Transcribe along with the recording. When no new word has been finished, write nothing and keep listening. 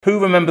Who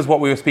remembers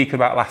what we were speaking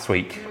about last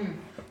week?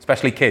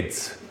 Especially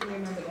kids.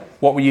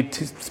 What were you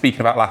speaking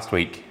about last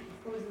week?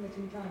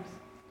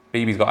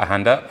 Phoebe's got a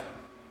hand up.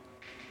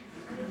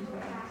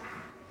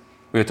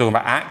 We were talking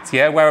about Acts,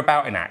 yeah? Where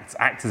about in Acts?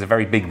 Acts is a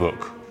very big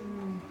book.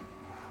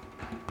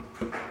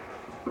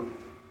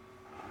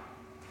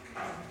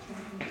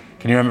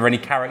 Can you remember any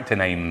character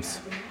names?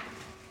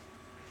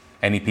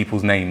 Any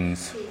people's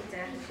names?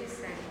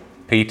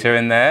 Peter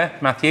in there.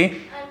 Matthew?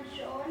 And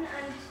John,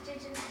 and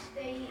didn't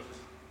he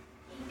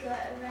got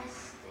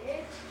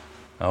arrested?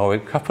 Oh, a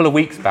couple of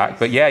weeks back.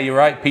 But yeah, you're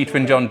right. Peter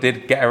and John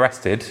did get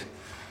arrested.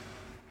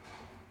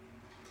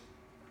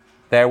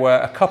 There were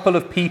a couple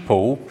of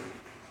people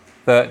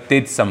that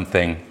did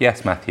something.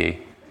 Yes, Matthew?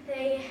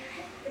 They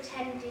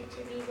pretended to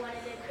be one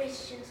of the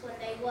Christians when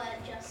they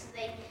weren't, just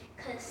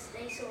because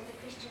they saw the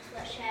Christians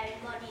were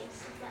sharing money and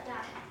stuff like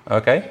that.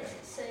 Okay.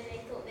 So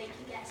they thought they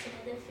could get some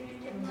of the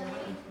food and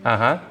money.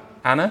 Uh-huh.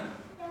 Anna?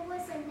 There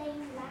was a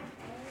lame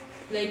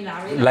Larry. Lame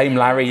Larry. Lame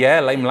Larry, yeah.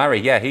 Lame Larry,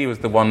 yeah. He was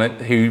the one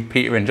who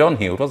Peter and John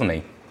healed, wasn't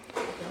he?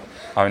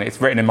 I mean, it's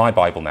written in my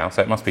Bible now,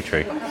 so it must be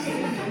true.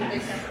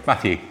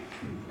 Matthew?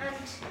 And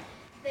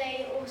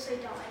they also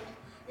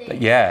died.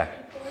 Yeah.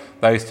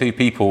 Those two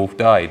people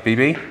died.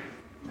 BB?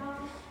 About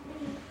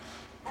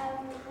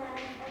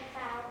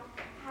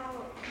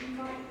how you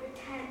might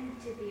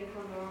pretend to be a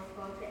follower of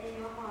God, but in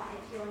your heart,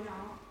 if you're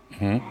not,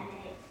 then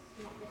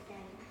it's not the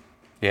same.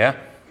 Yeah.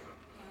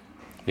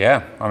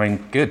 Yeah, I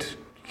mean, good.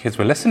 Kids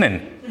were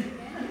listening.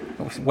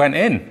 Went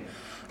in.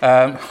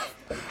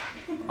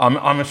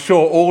 I'm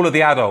sure all of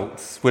the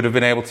adults would have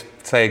been able to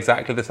say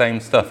exactly the same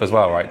stuff as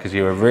well, right? Because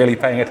you were really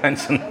paying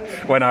attention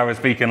when I was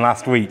speaking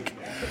last week.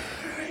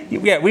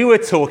 Yeah, we were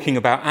talking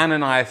about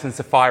Ananias and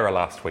Sapphira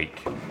last week.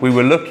 We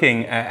were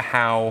looking at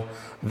how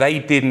they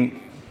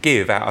didn't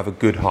give out of a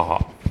good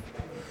heart.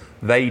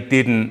 They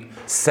didn't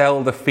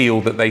sell the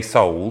field that they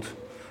sold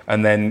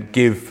and then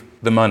give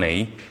the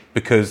money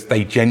because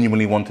they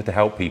genuinely wanted to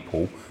help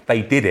people.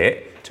 They did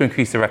it to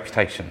increase their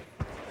reputation.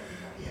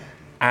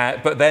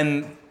 But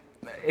then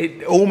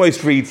it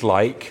almost reads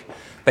like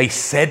they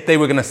said they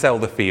were going to sell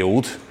the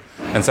field,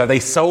 and so they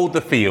sold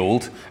the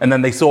field, and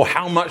then they saw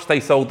how much they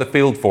sold the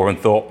field for and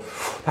thought,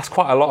 that's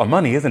quite a lot of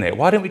money, isn't it?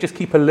 Why don't we just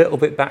keep a little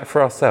bit back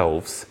for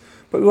ourselves?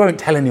 But we won't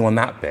tell anyone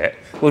that bit.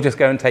 We'll just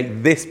go and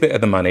take this bit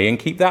of the money and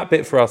keep that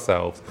bit for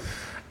ourselves.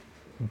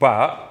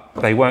 But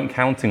they weren't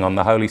counting on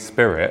the Holy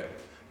Spirit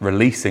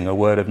releasing a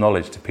word of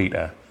knowledge to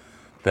Peter,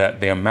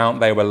 that the amount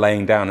they were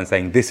laying down and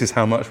saying, this is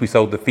how much we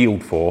sold the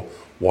field for,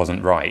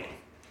 wasn't right.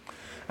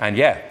 And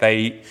yeah,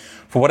 they,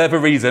 for whatever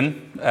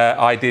reason,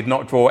 I did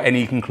not draw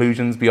any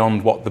conclusions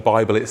beyond what the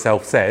Bible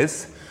itself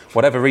says.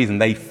 Whatever reason,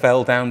 they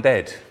fell down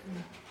dead.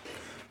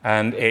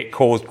 And it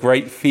caused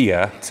great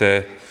fear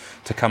to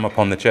come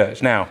upon the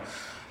church. Now,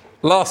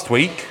 last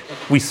week,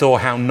 we saw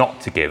how not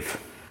to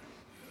give.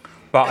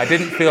 But I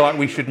didn't feel like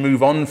we should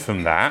move on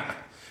from that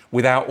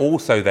without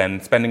also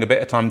then spending a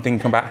bit of time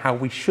thinking about how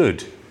we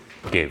should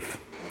give.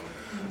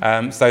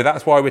 So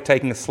that's why we're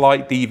taking a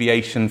slight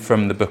deviation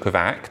from the book of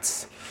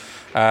Acts.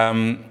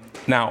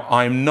 Now,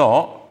 I'm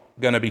not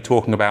going to be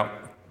talking about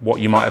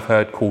what you might have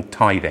heard called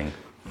tithing.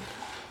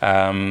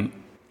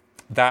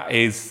 That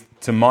is,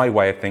 to my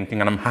way of thinking,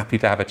 and I'm happy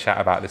to have a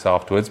chat about this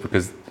afterwards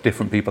because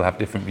different people have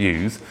different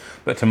views,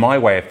 but to my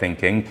way of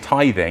thinking,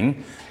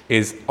 tithing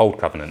is Old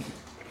Covenant.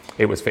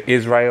 It was for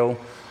Israel.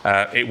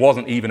 It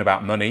wasn't even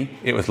about money.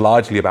 It was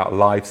largely about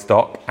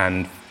livestock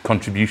and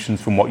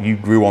contributions from what you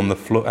grew on the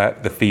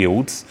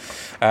fields.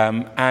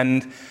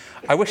 And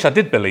I wish I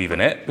did believe in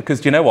it,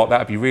 because do you know what? That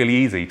would be really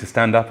easy to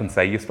stand up and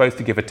say, you're supposed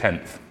to give a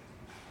tenth.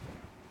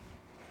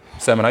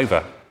 Sermon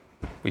over.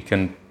 We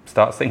can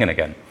start singing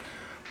again.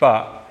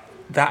 But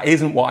that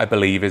isn't what I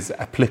believe is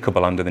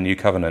applicable under the New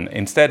Covenant.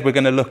 Instead, we're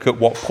going to look at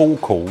what Paul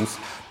calls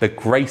the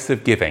grace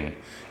of giving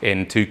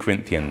in 2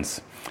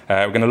 Corinthians.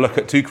 We're going to look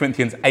at 2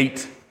 Corinthians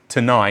 8 to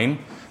 9.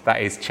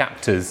 That is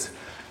chapters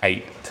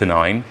 8 to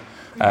 9.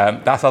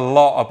 That's a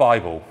lot of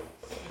Bible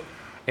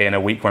in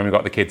a week when we've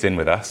got the kids in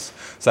with us.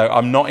 So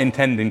I'm not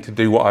intending to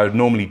do what I would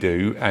normally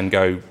do and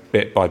go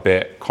bit by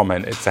bit,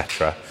 comment,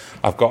 etc.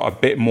 I've got a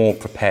bit more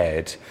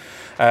prepared.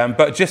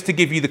 But just to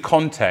give you the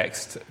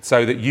context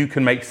so that you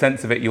can make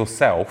sense of it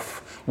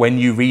yourself when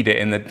you read it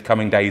in the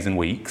coming days and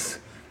weeks,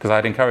 because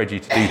I'd encourage you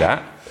to do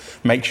that.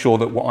 Make sure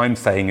that what I'm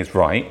saying is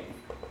right.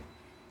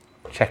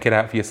 Check it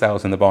out for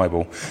yourselves in the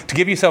Bible. To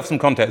give yourself some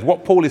context,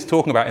 what Paul is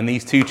talking about in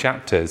these 2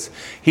 chapters,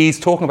 he's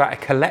talking about a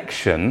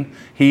collection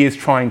he is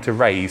trying to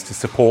raise to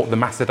support the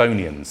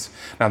Macedonians.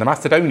 Now, the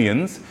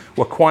Macedonians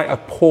were quite a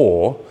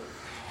poor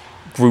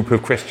group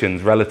of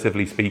Christians,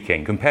 relatively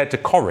speaking. Compared to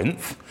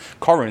Corinth,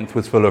 Corinth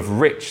was full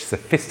of rich,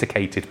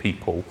 sophisticated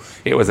people.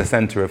 It was a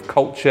centre of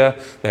culture.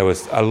 There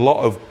was a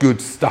lot of good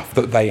stuff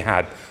that they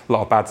had, a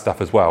lot of bad stuff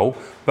as well,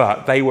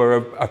 but they were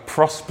a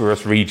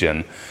prosperous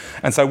region.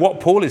 And so what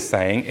Paul is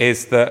saying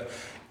is that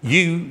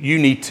you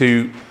need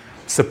to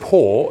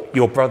support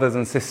your brothers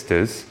and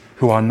sisters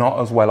who are not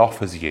as well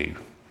off as you.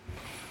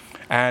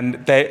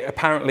 And they,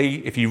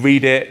 apparently, if you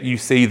read it, you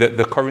see that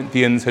the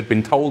Corinthians had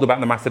been told about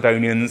the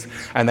Macedonians,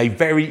 and they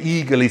very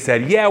eagerly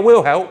said, yeah,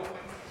 we'll help,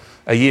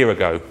 a year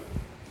ago.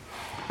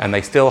 And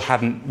they still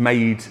hadn't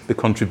made the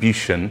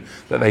contribution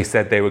that they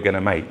said they were going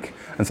to make.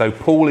 And so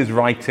Paul is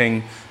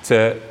writing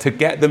to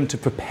get them to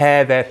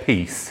prepare their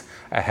peace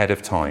ahead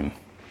of time.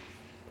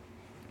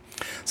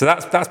 So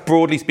that's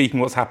broadly speaking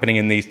what's happening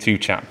in these 2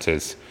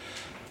 chapters.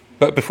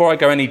 But before I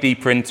go any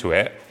deeper into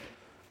it,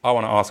 I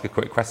want to ask a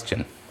quick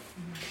question.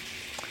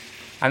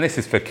 And this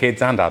is for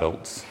kids and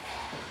adults.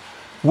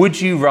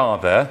 Would you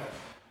rather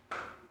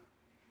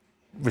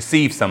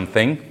receive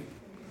something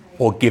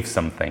or give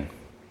something?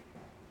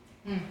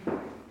 Is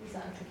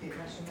that a tricky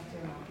question?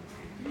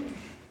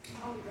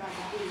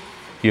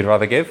 You'd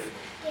rather give?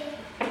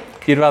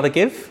 You'd rather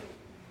give?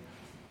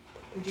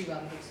 Would you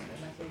rather give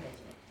something?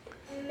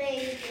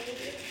 Maybe.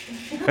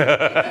 Depends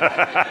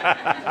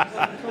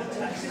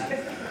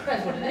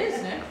what it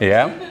is, no?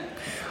 Yeah.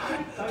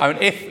 I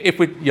mean, if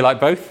you like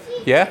both,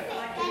 yeah?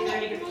 You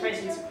only give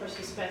presents at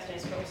Christmas,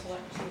 birthdays, but also like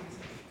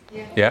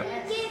receiving. Yeah.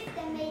 Give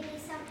them maybe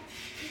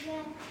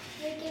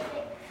we give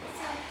it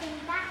something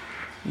back.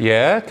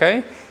 Yeah.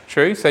 Okay.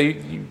 True. So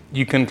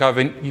you can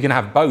you can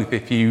have both.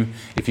 If you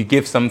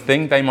give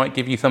something, they might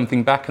give you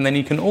something back, and then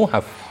you can all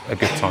have a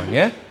good time.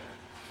 Yeah.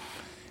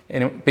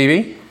 Anyway, BB?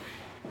 I'd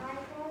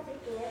rather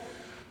give.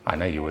 I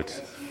know you would.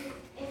 If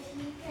you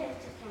give to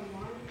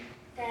someone,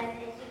 then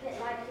it's a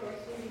bit like you're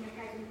receiving a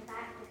present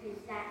back because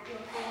that you're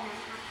feeling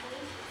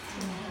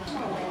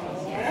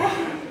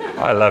happy.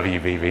 I love you,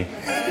 BB.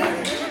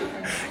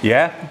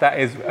 Yeah, that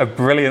is a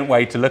brilliant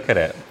way to look at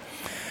it.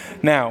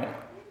 Now,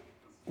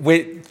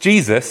 with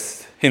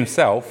Jesus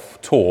himself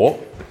taught,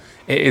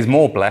 it is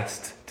more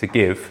blessed to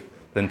give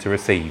than to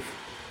receive.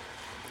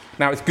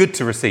 Now, it's good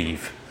to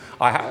receive.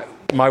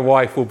 My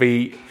wife will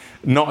be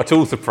not at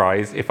all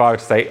surprised if I were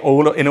to say,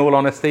 in all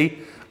honesty,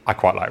 I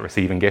quite like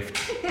receiving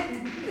gifts.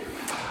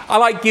 I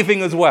like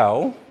giving as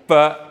well,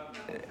 but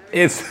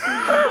it's...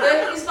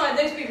 It's fine,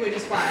 those people are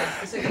just fine.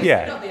 It's okay.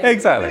 Yeah, Not the other.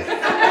 exactly.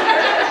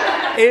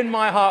 In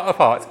my heart of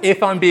hearts,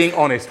 if I'm being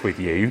honest with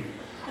you,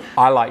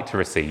 I like to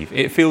receive.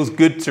 It feels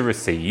good to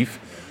receive,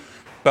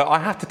 but I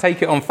have to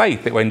take it on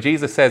faith that when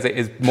Jesus says it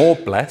is more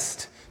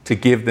blessed to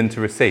give than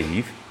to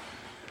receive,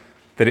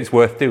 that it's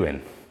worth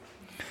doing.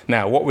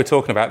 Now, what we're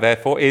talking about,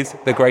 therefore, is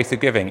the grace of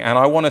giving. And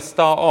I want to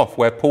start off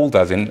where Paul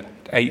does in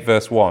 8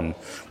 verse 1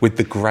 with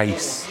the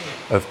grace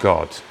of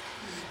God.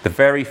 The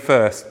very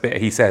first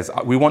bit he says,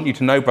 we want you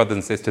to know, brothers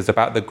and sisters,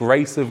 about the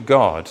grace of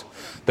God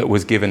that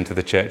was given to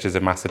the churches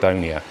of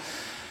Macedonia.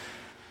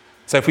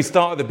 So if we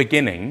start at the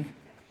beginning,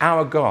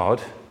 our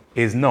God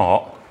is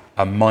not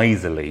a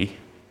miserly,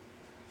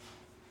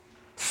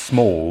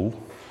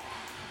 small,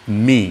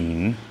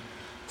 mean,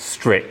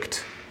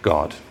 strict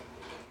God.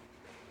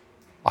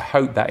 I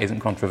hope that isn't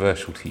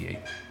controversial to you.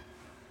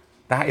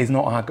 That is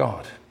not our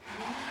God.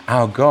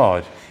 Our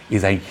God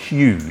is a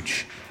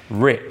huge,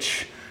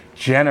 rich,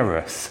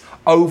 generous,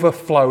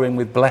 overflowing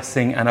with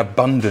blessing and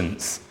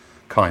abundance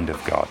kind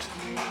of God.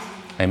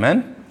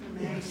 Amen?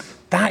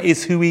 That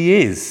is who he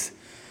is.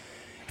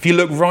 If you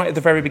look right at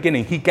the very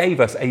beginning, he gave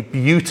us a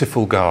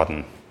beautiful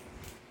garden.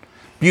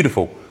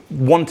 Beautiful.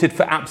 Wanted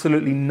for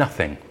absolutely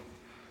nothing.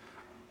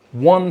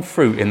 One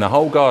fruit in the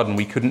whole garden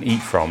we couldn't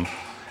eat from.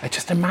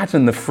 Just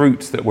imagine the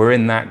fruits that were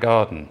in that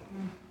garden.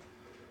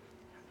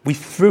 We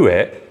threw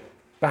it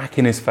back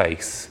in his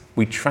face.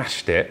 We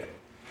trashed it.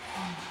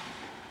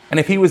 And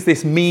if he was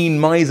this mean,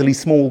 miserly,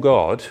 small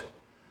God,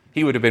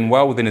 he would have been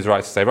well within his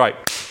rights to say, right,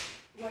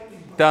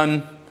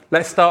 done,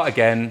 let's start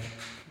again,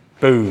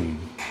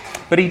 boom.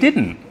 But he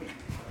didn't.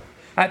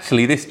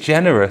 Actually, this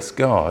generous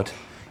God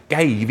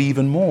gave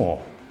even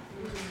more.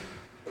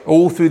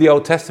 All through the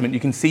Old Testament, you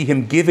can see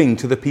him giving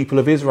to the people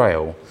of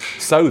Israel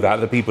so that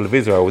the people of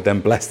Israel would then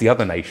bless the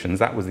other nations.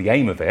 That was the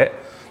aim of it.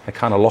 They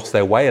kind of lost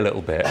their way a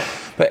little bit.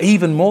 But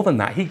even more than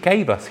that, he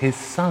gave us his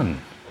son.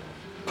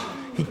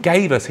 He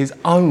gave us his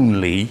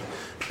only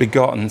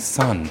begotten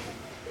son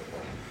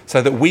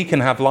so that we can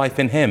have life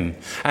in him.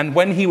 And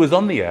when he was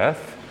on the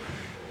earth,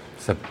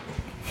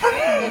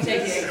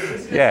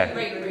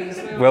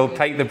 we'll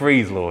take the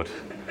breeze, Lord.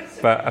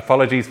 But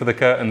apologies for the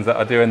curtains that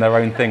are doing their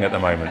own thing at the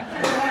moment.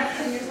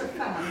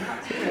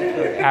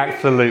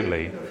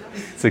 Absolutely.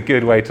 It's a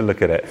good way to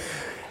look at it.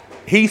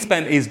 He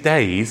spent his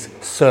days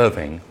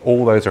serving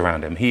all those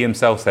around him. He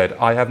himself said,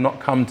 I have not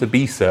come to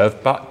be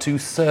served, but to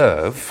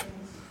serve.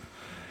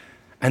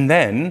 And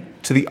then,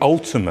 to the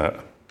ultimate,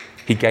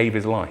 he gave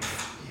his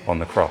life on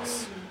the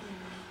cross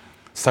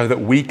so that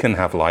we can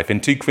have life.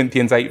 In 2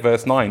 Corinthians 8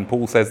 verse 9,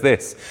 Paul says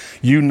this,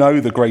 you know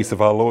the grace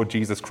of our Lord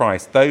Jesus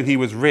Christ. Though he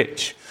was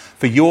rich,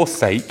 for your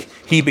sake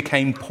he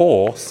became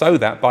poor so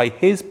that by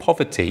his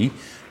poverty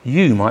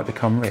you might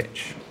become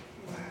rich.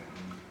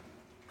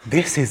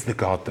 This is the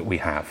God that we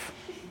have.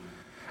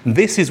 And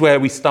this is where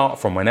we start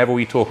from whenever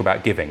we talk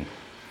about giving.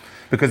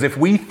 Because if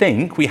we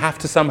think we have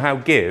to somehow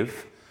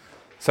give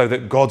so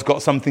that God's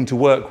got something to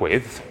work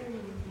with,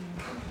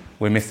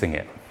 we're missing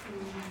it.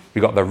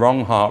 We've got the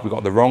wrong heart. We've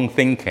got the wrong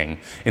thinking.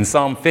 In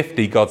Psalm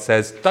 50, God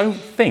says, don't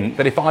think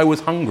that if I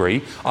was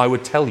hungry, I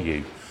would tell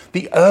you.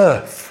 The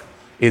earth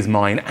is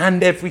mine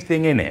and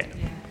everything in it.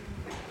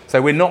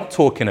 So we're not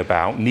talking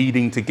about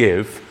needing to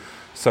give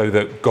so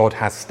that God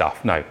has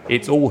stuff. No,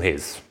 it's all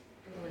his.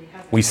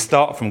 We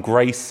start from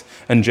grace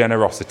and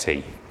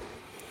generosity.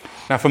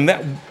 Now, from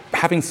that,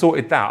 having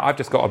sorted that, I've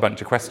just got a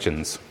bunch of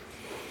questions.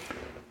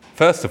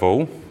 First of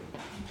all,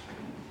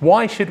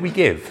 why should we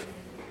give?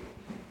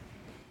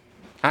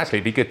 Actually,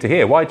 it'd be good to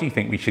hear. Why do you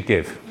think we should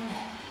give?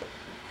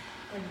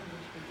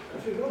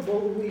 If we've got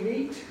more than we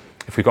need.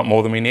 If we've got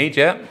more than we need,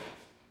 yeah.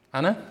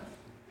 Anna?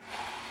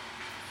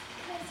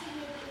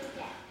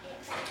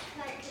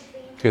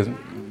 Because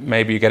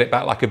maybe you get it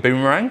back like a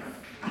boomerang.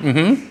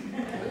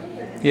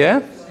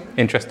 Yeah,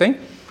 interesting.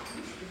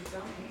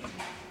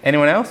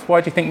 Anyone else?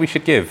 Why do you think we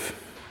should give?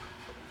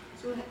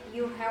 So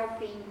you're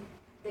helping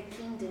the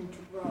kingdom to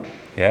grow.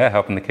 Yeah,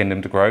 helping the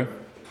kingdom to grow.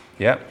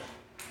 Yeah.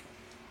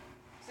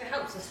 So it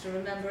helps us to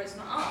remember it's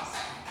not us.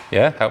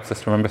 Yeah, helps us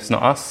to remember it's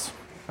not us.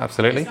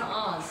 Absolutely. It's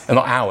not ours. And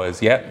not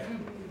ours, yeah.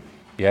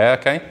 Yeah,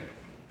 okay.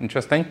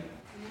 Interesting.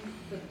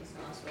 It's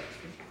not us, but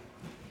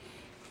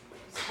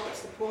it's It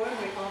helps the poor, and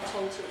we are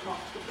told to help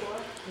the poor.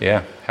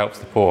 Yeah, helps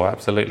the poor,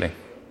 absolutely.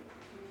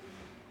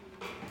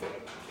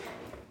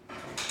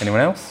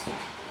 Anyone else?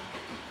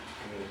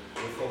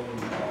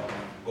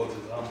 God's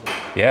example.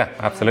 Yeah,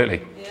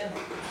 absolutely. yeah.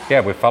 Yeah,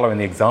 we're following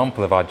the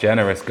example of our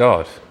generous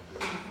God.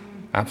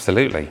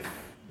 Absolutely.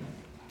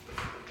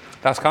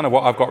 That's kind of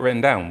what I've got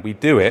written down. We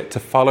do it to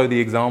follow the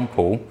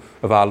example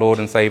of our Lord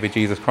and Saviour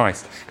Jesus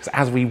Christ. Because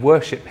as we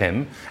worship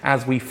him,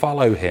 as we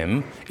follow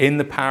him in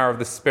the power of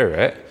the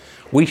Spirit,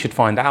 we should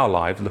find our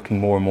lives looking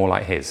more and more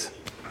like his.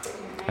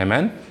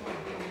 Amen?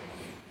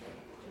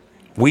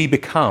 We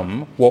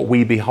become what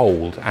we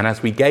behold. And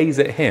as we gaze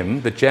at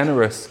him, the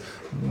generous,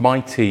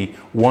 mighty,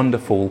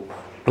 wonderful,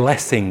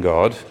 blessing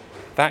God,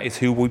 that is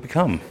who we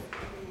become.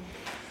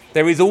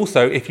 There is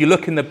also, if you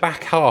look in the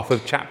back half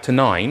of chapter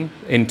 9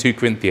 in 2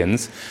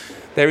 Corinthians,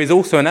 there is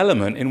also an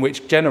element in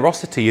which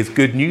generosity is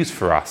good news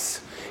for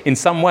us. In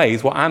some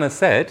ways, what Anna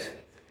said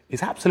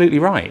is absolutely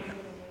right.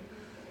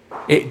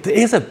 It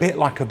is a bit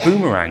like a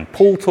boomerang.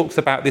 Paul talks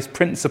about this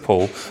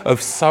principle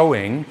of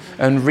sowing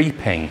and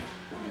reaping.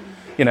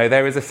 You know,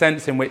 there is a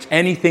sense in which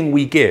anything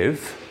we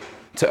give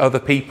to other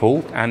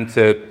people and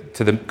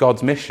to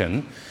God's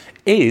mission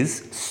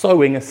is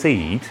sowing a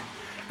seed,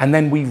 and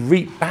then we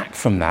reap back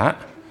from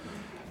that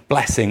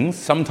blessings,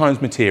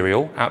 sometimes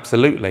material,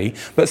 absolutely,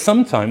 but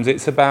sometimes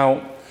it's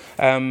about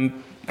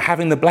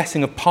having the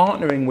blessing of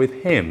partnering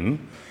with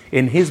him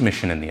in his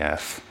mission in the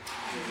earth,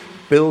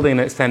 building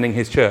and extending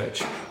his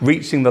church,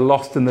 reaching the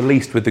lost and the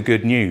least with the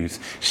good news,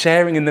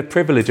 sharing in the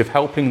privilege of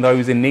helping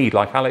those in need,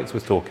 like Alex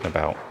was talking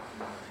about.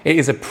 It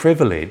is a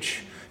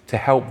privilege to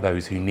help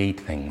those who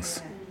need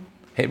things.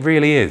 It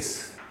really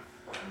is.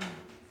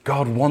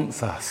 God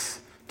wants us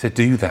to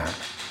do that.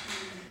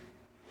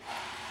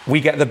 We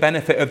get the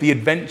benefit of the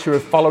adventure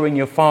of following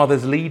your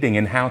Father's leading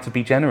in how to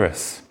be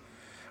generous.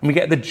 And we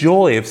get the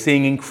joy of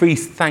seeing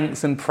increased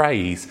thanks and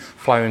praise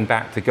flowing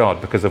back to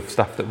God because of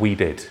stuff that we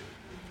did.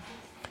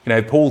 You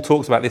know, Paul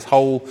talks about this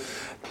whole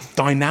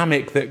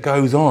dynamic that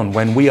goes on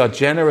when we are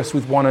generous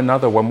with one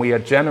another, when we are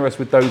generous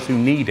with those who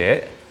need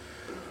it.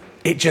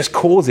 It just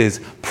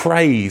causes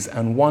praise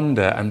and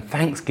wonder and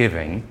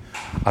thanksgiving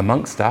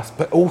amongst us,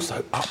 but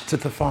also up to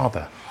the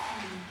Father.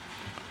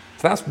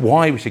 So that's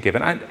why we should give.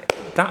 And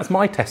that's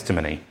my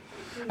testimony,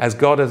 as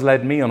God has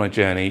led me on a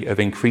journey of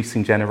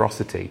increasing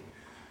generosity.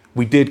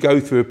 We did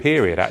go through a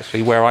period,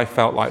 actually, where I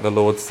felt like the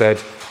Lord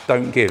said,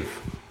 don't give.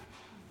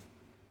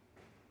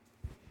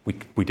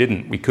 We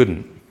didn't, we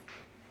couldn't.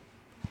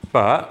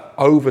 But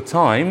over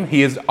time,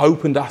 he has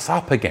opened us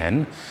up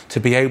again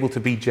to be able to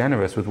be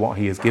generous with what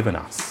he has given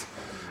us.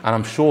 And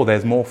I'm sure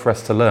there's more for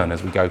us to learn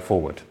as we go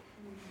forward.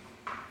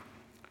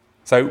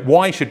 So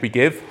why should we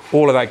give?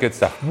 All of that good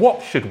stuff.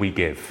 What should we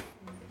give?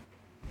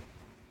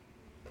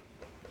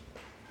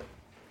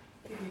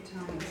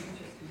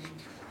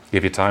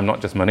 Give your time,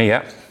 not just money,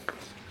 yeah.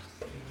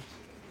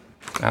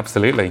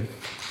 Absolutely.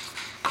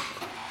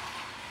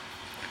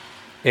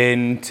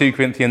 In 2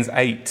 Corinthians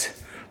 8,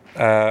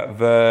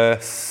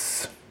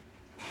 verse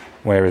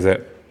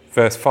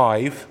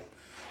 5,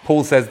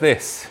 Paul says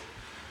this: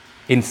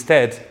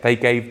 instead, they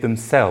gave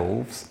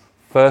themselves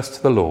first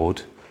to the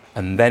Lord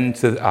and then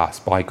to us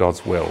by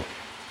God's will.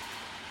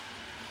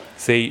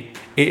 See,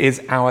 it is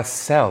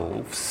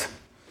ourselves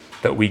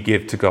that we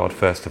give to God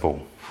first of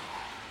all.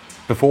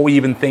 Before we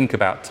even think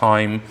about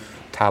time,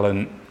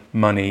 talent,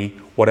 money,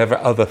 whatever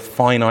other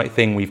finite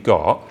thing we've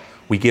got,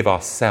 we give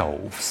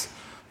ourselves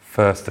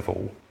first of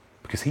all,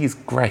 because he's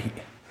great.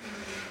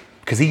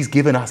 Because he's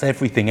given us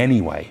everything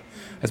anyway.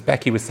 As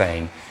Becky was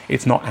saying,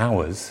 it's not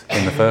ours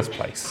in the first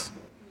place.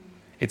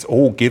 It's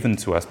all given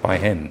to us by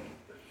him.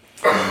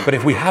 But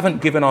if we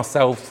haven't given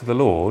ourselves to the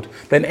Lord,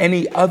 then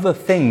any other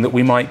thing that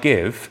we might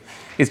give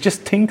is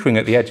just tinkering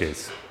at the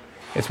edges.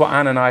 It's what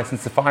Ananias and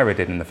Sapphira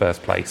did in the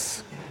first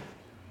place.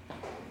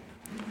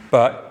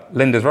 But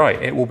Linda's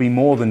right. It will be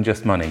more than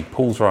just money.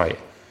 Paul's right.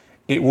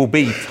 It will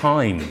be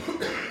time,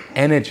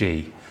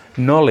 energy,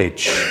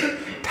 knowledge,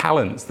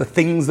 talents, the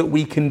things that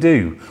we can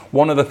do.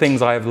 One of the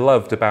things I have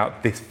loved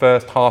about this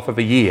first half of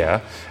a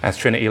year as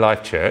Trinity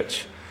Life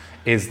Church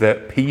is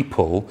that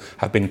people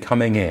have been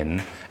coming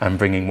in and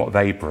bringing what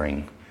they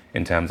bring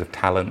in terms of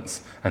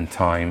talents and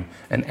time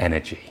and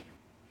energy.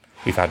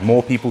 We've had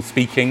more people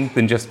speaking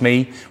than just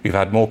me. We've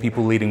had more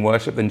people leading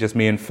worship than just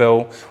me and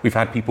Phil. We've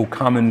had people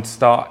come and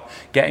start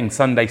getting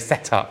Sunday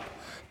setup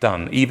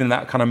done. Even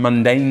that kind of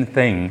mundane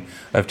thing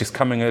of just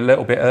coming a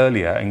little bit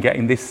earlier and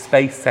getting this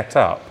space set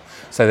up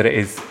so that it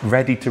is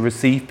ready to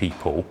receive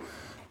people.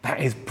 That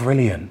is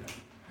brilliant.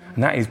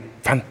 And that is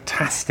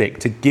fantastic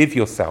to give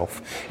yourself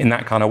in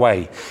that kind of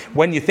way.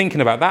 When you're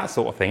thinking about that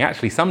sort of thing,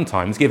 actually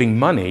sometimes giving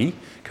money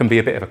can be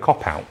a bit of a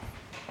cop-out,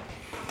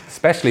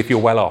 especially if you're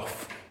well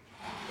off.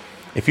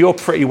 If you're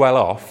pretty well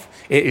off,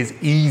 it is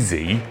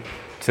easy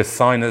to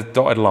sign a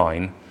dotted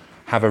line,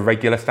 have a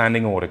regular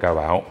standing order go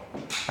out,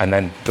 and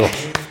then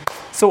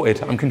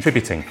sorted, I'm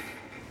contributing.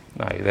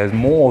 No, there's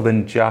more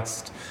than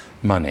just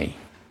money.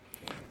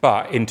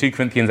 But in 2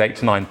 Corinthians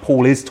 8-9,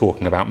 Paul is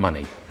talking about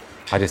money.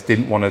 I just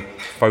didn't want to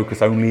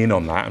focus only in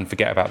on that and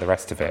forget about the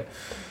rest of it.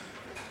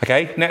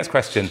 Okay, next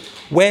question.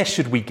 Where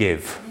should we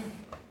give?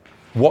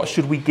 What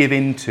should we give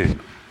into?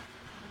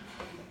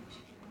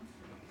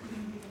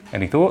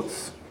 Any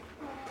thoughts?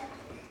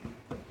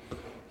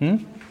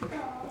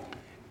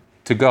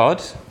 To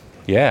God?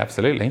 Yeah,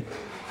 absolutely.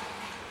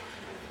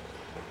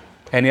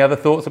 Any other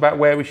thoughts about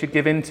where we should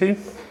give into?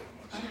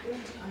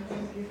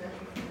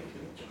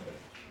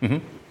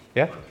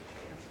 Yeah?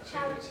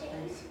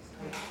 Charities.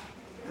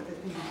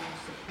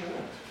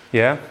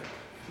 Yeah?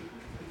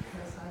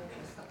 Because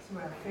that's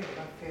where I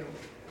feel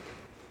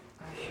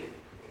I should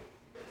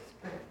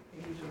spread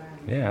things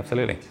around. Yeah,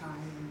 absolutely. Time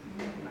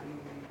and money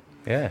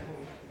and Yeah. support.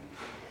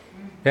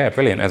 Yeah,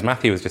 brilliant. As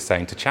Matthew was just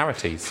saying, to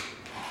charities.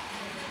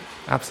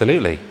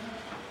 Absolutely.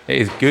 It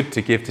is good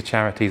to give to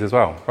charities as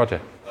well. Roger?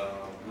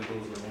 Widows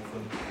and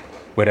orphans.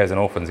 Widows and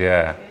orphans,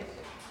 yeah.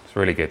 It's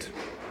really good.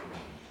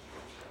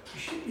 We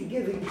should be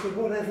giving to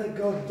whatever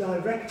God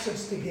directs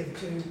us to give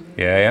to.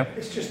 Yeah.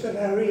 It's just that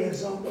our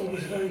ears aren't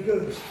always very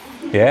good.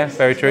 Yeah,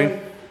 very true. Very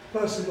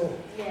personal.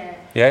 Yeah.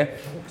 Yeah,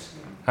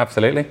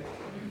 absolutely.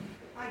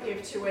 I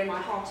give to where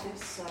my heart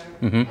is, so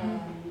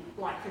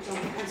like for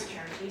example cancer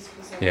charities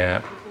because I Yeah.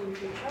 want people in the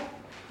future.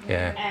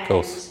 Yeah, And of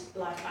course.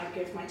 like I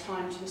give my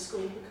time to the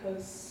school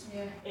because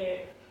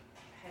it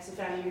has a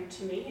value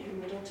to me and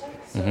my daughter,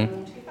 so I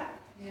want to give back.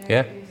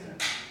 Yeah.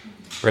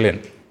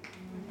 Brilliant.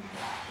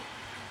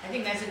 I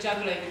think there's a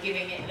juggle over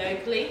giving it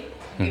locally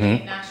and giving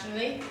it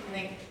nationally. I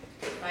think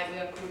like we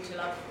are called to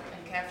love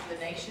and care for the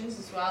nations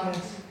as well.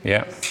 Yes.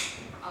 Yeah.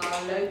 Because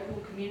our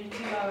local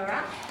community where we're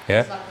at.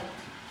 Yeah. It's like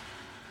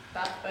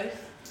that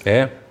both.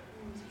 Yeah,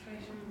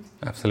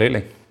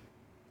 absolutely.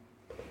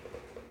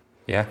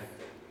 Yeah.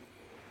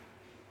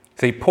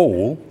 See,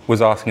 Paul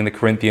was asking the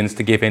Corinthians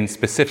to give in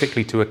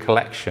specifically to a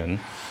collection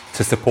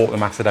to support the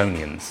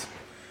Macedonians.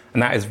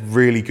 And that is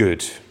really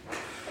good.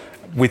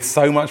 With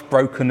so much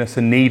brokenness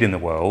and need in the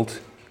world,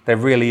 there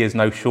really is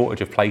no shortage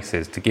of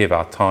places to give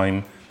our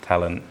time,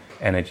 talent,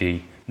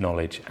 energy,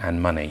 knowledge,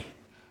 and money.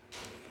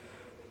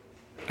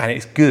 And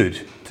it's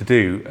good to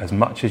do as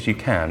much as you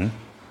can,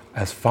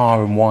 as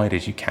far and wide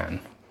as you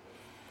can.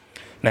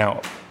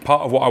 Now,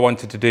 part of what I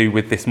wanted to do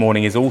with this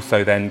morning is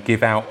also then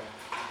give out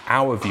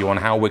our view on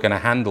how we're going to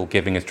handle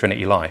giving as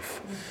Trinity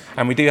Life.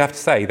 And we do have to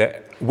say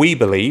that we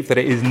believe that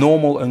it is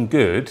normal and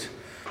good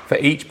for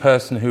each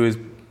person who is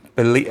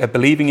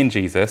believing in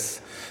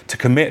Jesus to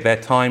commit their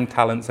time,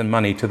 talents and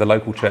money to the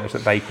local church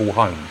that they call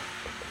home.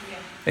 Yeah.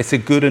 It's a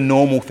good and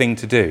normal thing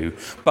to do,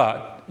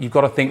 but you've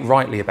got to think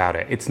rightly about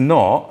it. It's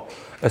not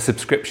a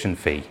subscription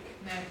fee.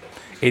 No.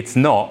 It's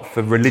not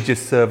for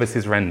religious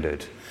services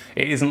rendered.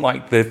 It isn't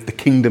like the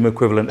kingdom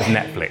equivalent of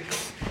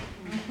Netflix.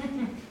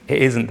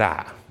 It isn't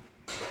that.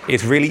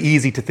 It's really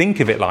easy to think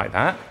of it like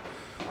that,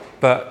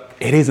 but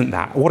it isn't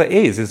that. What it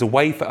is a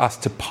way for us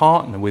to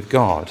partner with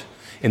God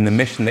in the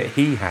mission that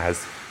he has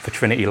for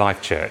Trinity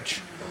Life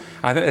Church.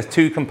 I think there's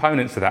two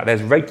components to that.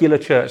 There's regular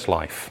church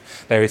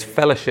life. There is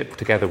fellowship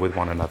together with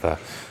one another.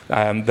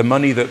 The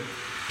money that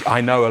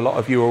I know a lot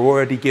of you are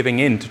already giving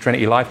in to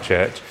Trinity Life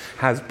Church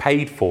has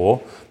paid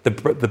for the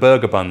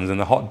burger buns and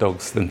the hot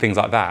dogs and things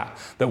like that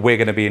we're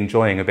going to be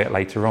enjoying a bit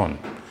later on.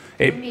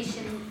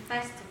 Commission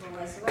Festival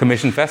as well.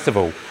 Commission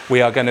Festival.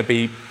 We are going to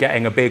be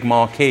getting a big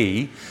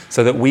marquee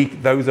so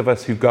that those of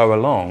us who go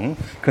along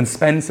can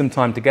spend some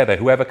time together.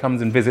 Whoever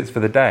comes and visits for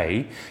the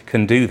day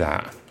can do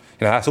that.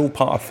 You know, that's all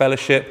part of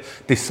fellowship,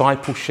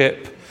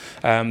 discipleship.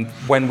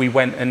 When we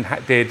went and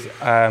did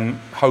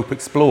Hope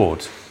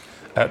Explored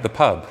at the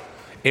pub,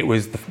 it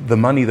was the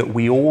money that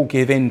we all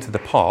give into the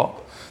pot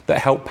that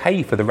helped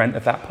pay for the rent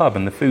of that pub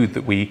and the food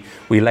that we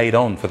laid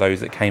on for those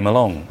that came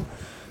along.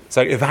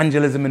 So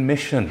evangelism and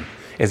mission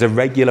is a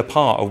regular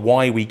part of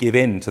why we give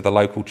in to the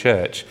local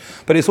church.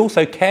 But it's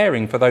also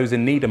caring for those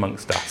in need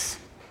amongst us.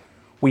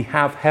 We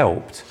have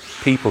helped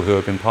people who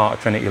have been part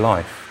of Trinity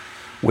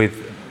Life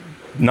with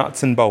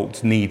nuts and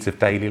bolts needs of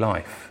daily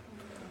life.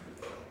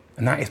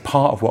 And that is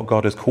part of what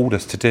God has called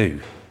us to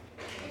do.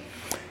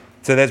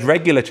 So there's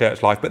regular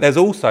church life, but there's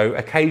also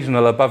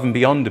occasional above and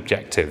beyond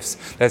objectives.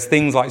 There's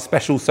things like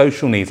special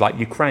social needs, like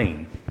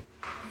Ukraine,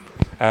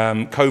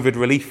 COVID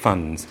relief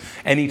funds.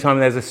 Anytime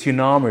there's a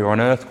tsunami or an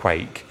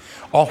earthquake,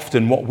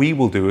 often what we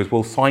will do is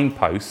we'll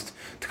signpost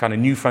to kind of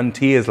New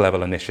Frontiers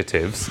level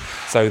initiatives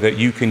so that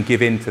you can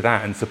give into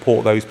that and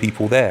support those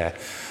people there.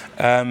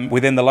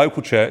 Within the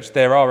local church,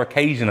 there are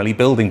occasionally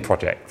building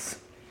projects.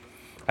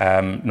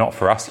 Not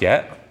for us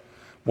yet,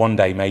 one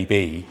day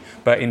maybe,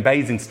 but in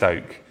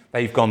Basingstoke,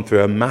 they've gone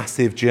through a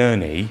massive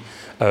journey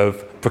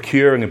of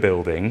procuring a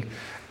building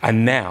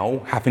and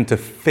now having to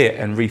fit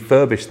and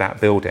refurbish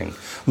that building.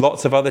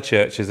 Lots of other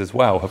churches as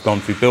well have gone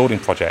through building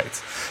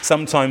projects.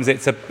 Sometimes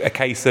it's a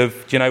case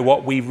of, do you know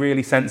what, we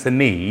really sense a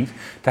need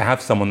to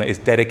have someone that is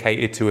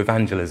dedicated to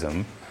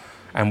evangelism,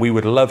 and we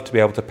would love to be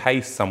able to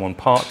pay someone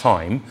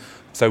part-time,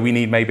 so we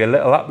need maybe a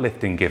little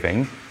uplift in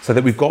giving so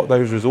that we've got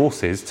those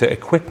resources to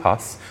equip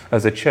us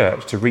as a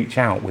church to reach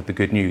out with the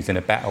good news in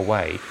a better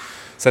way.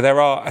 So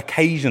there are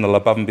occasional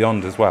above and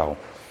beyond as well.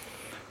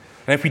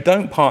 And if we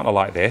don't partner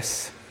like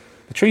this,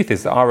 the truth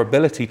is that our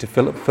ability to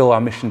fulfill our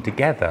mission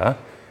together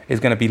is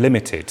going to be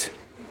limited.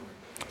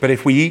 But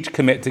if we each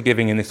commit to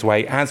giving in this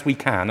way as we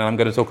can, and I'm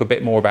going to talk a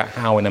bit more about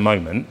how in a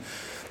moment,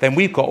 then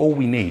we've got all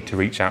we need to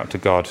reach out to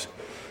God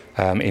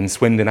in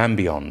Swindon and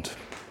beyond.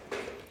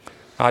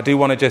 I do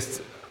want to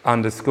just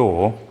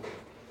underscore,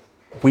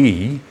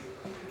 we,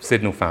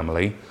 Signal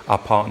family, are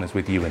partners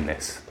with you in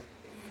this.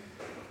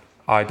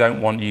 I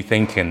don't want you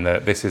thinking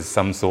that this is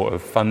some sort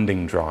of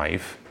funding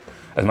drive.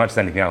 As much as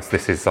anything else,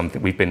 this is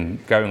something we've been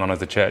going on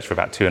as a church for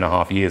about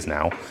 2.5 years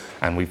now,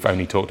 and we've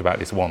only talked about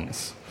this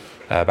once,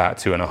 about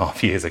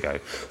 2.5 years ago.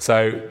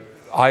 So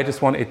I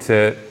just wanted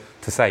to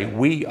say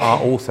we are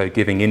also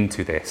giving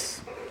into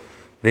this.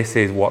 This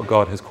is what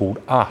God has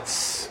called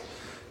us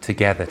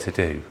together to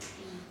do.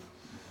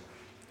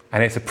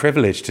 And it's a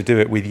privilege to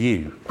do it with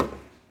you.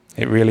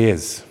 It really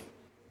is.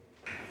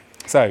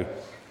 So,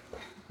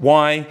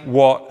 why,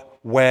 what,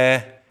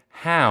 where,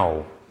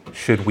 how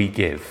should we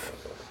give?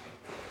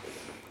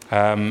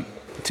 2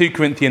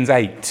 Corinthians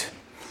 8.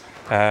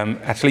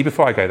 Actually,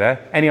 before I go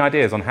there, any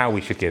ideas on how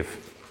we should give?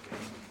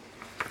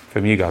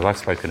 From you guys, I've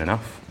spoken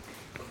enough.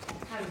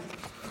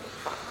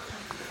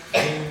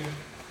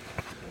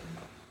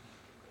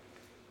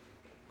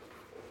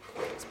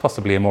 It's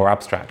possibly a more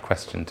abstract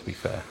question, to be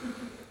fair.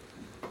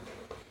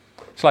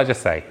 Shall I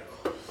just say?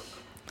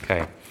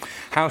 Okay.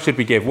 How should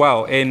we give?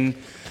 Well, in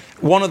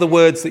one of the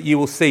words that you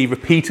will see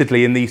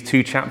repeatedly in these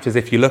 2 chapters,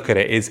 if you look at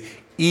it, is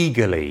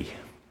eagerly.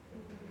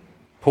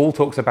 Paul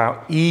talks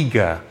about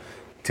eager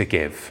to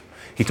give.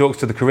 He talks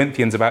to the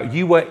Corinthians about,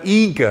 you were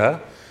eager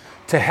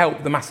to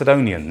help the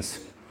Macedonians.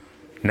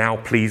 Now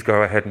please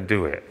go ahead and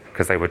do it,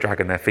 because they were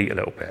dragging their feet a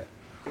little bit.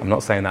 I'm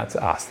not saying that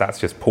to us. That's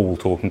just Paul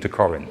talking to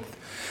Corinth.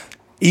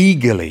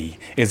 Eagerly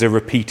is a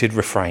repeated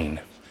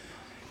refrain.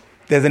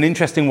 There's an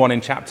interesting one in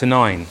chapter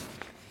 9.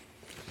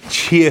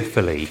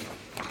 Cheerfully.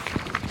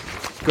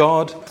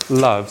 God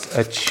loves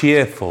a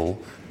cheerful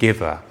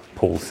giver,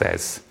 Paul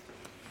says.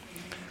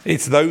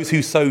 It's those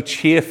who sow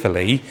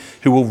cheerfully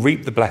who will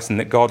reap the blessing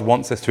that God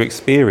wants us to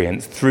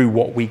experience through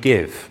what we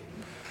give.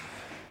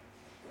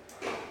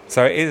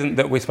 So it isn't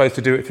that we're supposed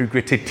to do it through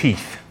gritted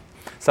teeth.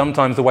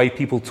 Sometimes the way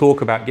people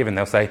talk about giving,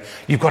 they'll say,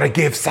 you've got to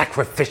give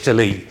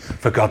sacrificially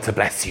for God to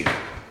bless you.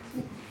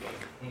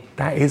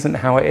 That isn't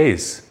how it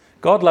is.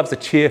 God loves a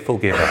cheerful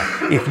giver.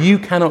 If you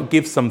cannot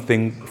give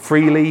something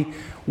freely,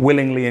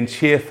 willingly and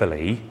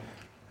cheerfully,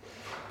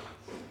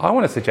 I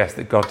want to suggest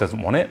that God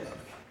doesn't want it.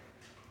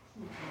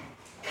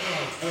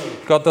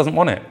 God doesn't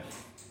want it.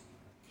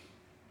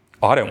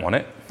 I don't want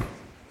it.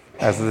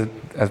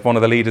 As one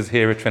of the leaders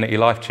here at Trinity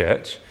Life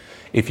Church,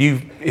 if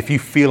you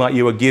feel like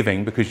you are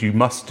giving because you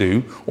must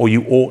do or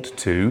you ought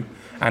to,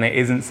 and it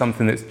isn't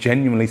something that's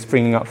genuinely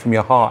springing up from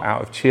your heart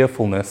out of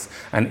cheerfulness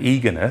and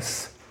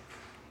eagerness,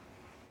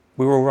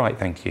 we're all right,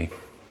 thank you.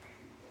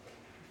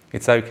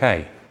 It's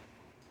okay.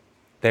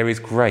 There is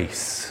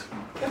grace.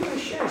 Can I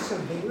share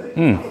something?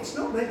 It's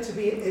not meant to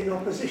be in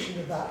opposition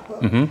to that,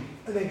 but an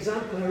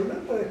example. I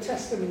remember a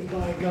testimony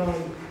by a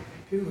guy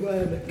who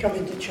had come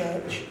into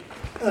church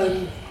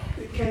and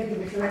it came to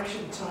the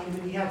collection time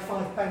and he had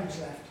 £5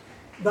 left.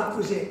 That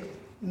was it.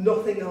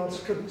 Nothing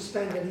else, couldn't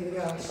spend anything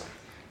else.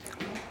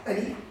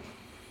 And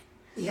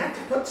he had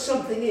to put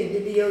something in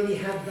and he only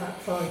had that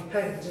 £5.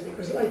 And it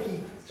was like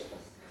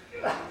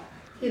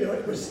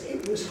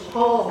it was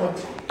hard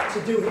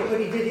to do it, but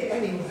he did it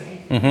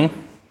anyway.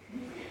 Mm-hmm.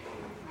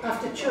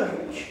 After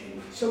church,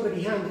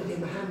 somebody handed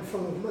him a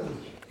handful of money.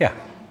 Yeah.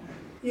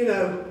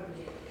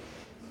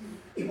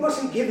 He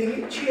wasn't giving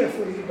it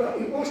cheerfully, but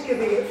he was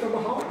giving it from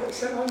a heart that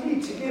said, I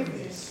need to give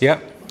this. Yeah.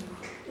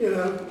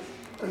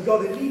 And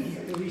God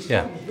immediately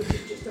responded, which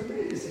is just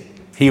amazing.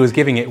 He was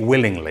giving it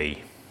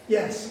willingly.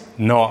 Yes.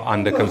 Not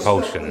under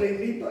compulsion. Not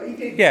willingly, but he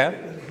did. Yeah.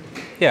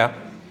 Yeah.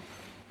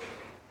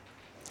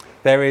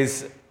 There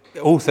is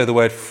also the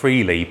word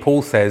freely.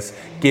 Paul says,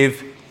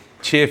 give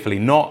cheerfully,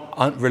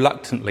 not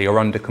reluctantly or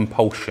under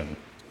compulsion.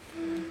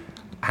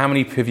 How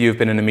many of you have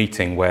been in a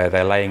meeting where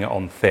they're laying it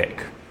on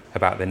thick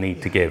about the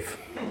need to give?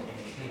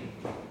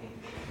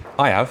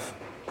 I have.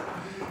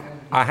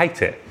 I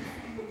hate it.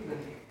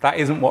 That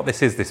isn't what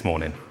this is this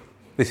morning.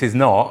 This is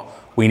not,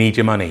 we need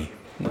your money.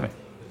 No.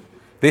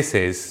 This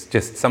is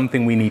just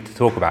something we need to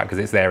talk about because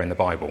it's there in the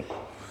Bible.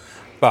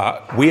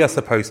 But we are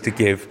supposed to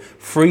give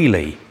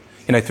freely.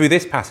 Through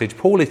this passage,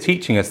 Paul is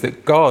teaching us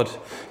that God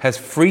has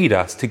freed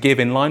us to give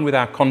in line with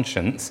our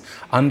conscience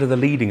under the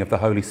leading of the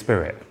Holy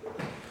Spirit.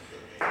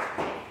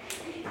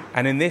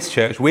 And in this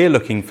church, we're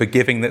looking for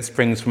giving that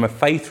springs from a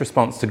faith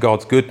response to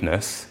God's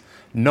goodness,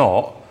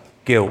 not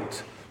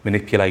guilt,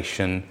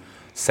 manipulation,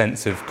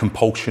 sense of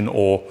compulsion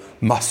or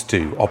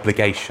must-do,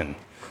 obligation.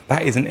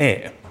 That isn't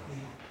it.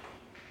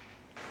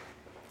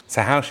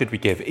 So how should we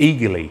give?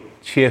 Eagerly,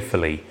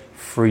 cheerfully,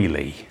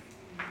 freely.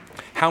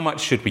 How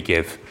much should we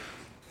give?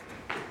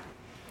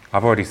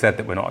 I've already said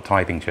that we're not a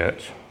tithing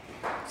church,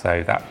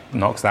 so that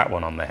knocks that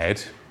one on the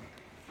head.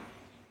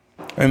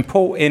 And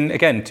Paul, in 2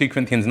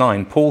 Corinthians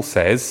 9, Paul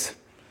says,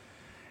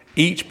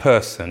 each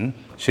person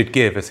should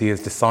give as he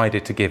has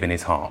decided to give in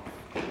his heart.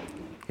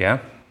 Yeah?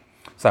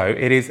 So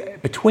it is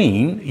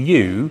between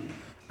you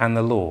and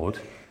the Lord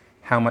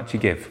how much you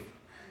give.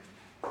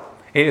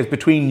 It is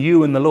between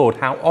you and the Lord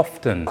how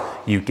often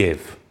you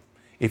give.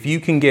 If you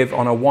can give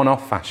on a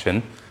one-off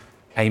fashion,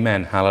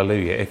 amen,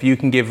 hallelujah. If you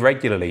can give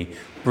regularly,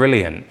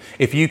 brilliant.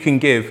 If you can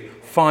give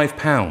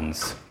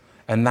 £5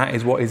 and that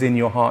is what is in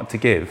your heart to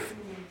give,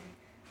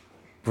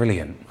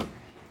 brilliant.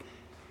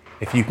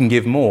 If you can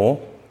give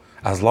more,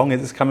 as long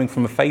as it's coming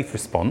from a faith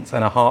response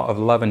and a heart of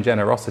love and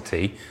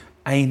generosity,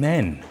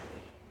 amen.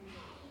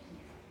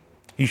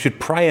 You should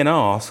pray and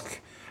ask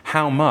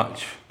how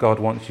much God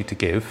wants you to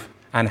give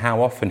and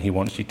how often he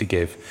wants you to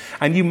give.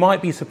 And you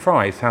might be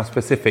surprised how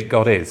specific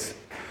God is.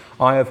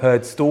 I have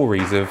heard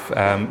stories of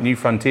New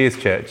Frontiers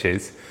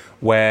churches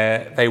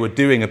where they were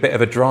doing a bit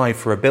of a drive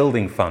for a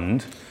building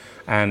fund,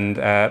 and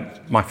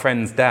my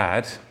friend's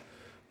dad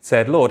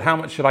said, Lord, how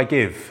much should I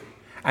give?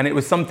 And it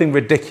was something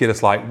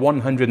ridiculous like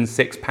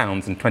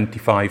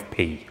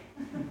 £106.25.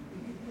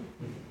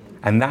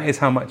 And that is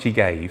how much he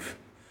gave.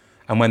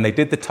 And when they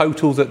did the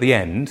totals at the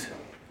end,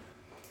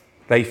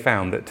 they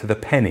found that to the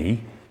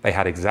penny, they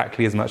had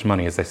exactly as much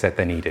money as they said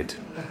they needed.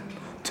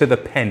 To the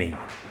penny.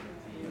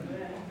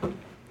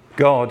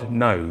 God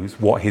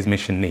knows what his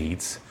mission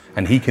needs,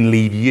 and he can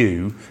lead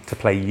you to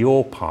play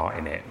your part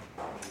in it.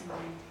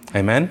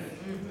 Amen?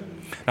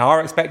 Now, our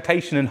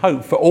expectation and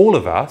hope for all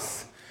of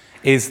us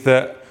is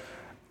that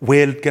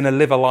we're going to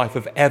live a life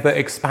of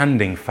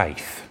ever-expanding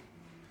faith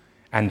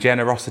and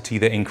generosity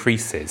that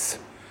increases.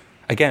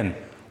 Again,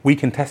 we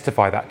can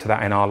testify to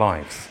that in our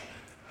lives.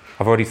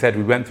 I've already said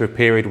we went through a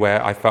period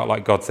where I felt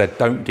like God said,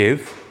 don't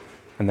give,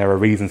 and there are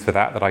reasons for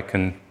that I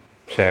can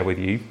share with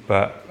you,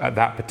 but at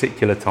that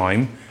particular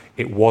time,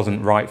 it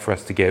wasn't right for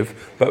us to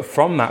give. But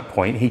from that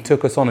point, he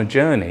took us on a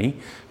journey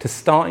to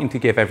starting to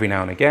give every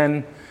now and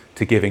again,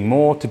 to giving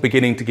more, to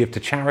beginning to give to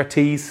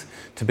charities,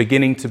 to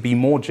beginning to be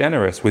more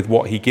generous with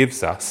what he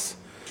gives us.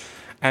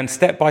 And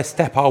step by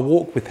step, our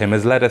walk with him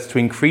has led us to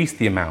increase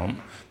the amount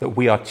that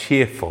we are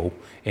cheerful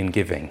in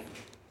giving.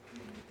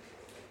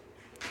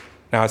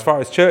 Now, as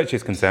far as church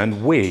is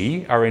concerned,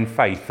 we are in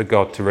faith for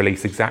God to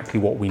release exactly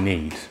what we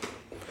need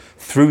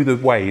through the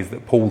ways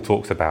that Paul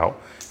talks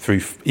about,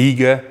 through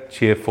eager,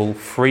 cheerful,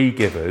 free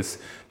givers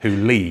who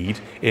lead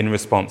in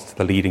response to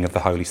the leading of the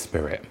Holy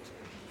Spirit.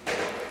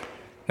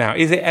 Now,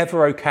 is it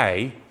ever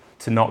okay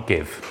to not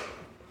give?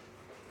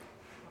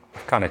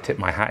 I've kind of tipped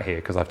my hat here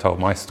because I've told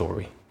my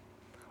story.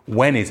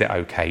 When is it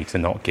okay to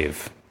not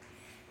give?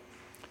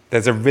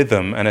 There's a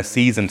rhythm and a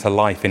season to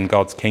life in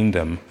God's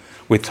kingdom,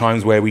 with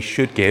times where we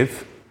should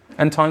give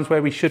and times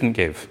where we shouldn't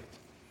give.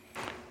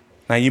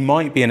 Now, you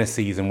might be in a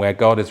season where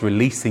God is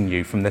releasing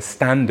you from the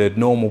standard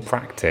normal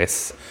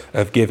practice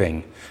of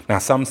giving. Now,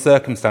 some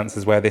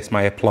circumstances where this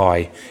may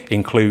apply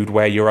include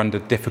where you're under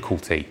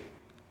difficulty.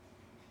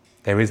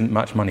 There isn't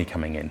much money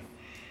coming in.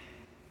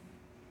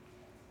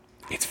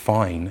 It's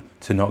fine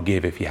to not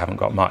give if you haven't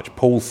got much.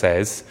 Paul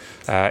says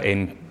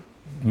in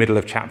middle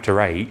of chapter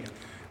 8,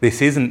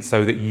 this isn't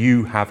so that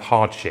you have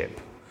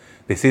hardship.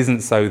 This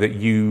isn't so that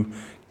you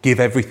give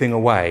everything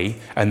away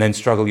and then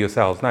struggle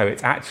yourselves. No,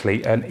 it's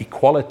actually an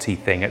equality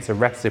thing. It's a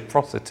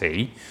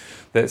reciprocity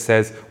that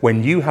says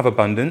when you have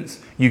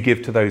abundance, you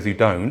give to those who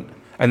don't.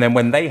 And then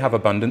when they have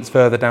abundance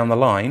further down the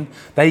line,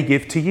 they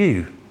give to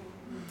you,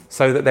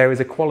 so that there is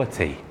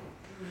equality.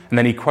 And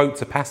then he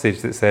quotes a passage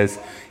that says,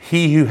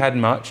 he who had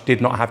much did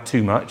not have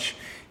too much.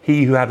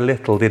 He who had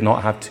little did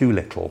not have too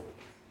little.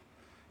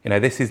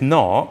 This is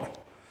not,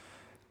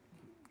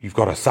 you've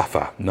got to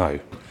suffer. No.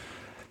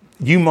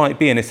 You might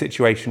be in a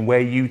situation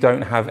where you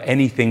don't have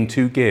anything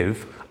to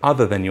give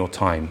other than your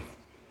time,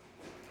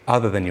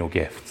 other than your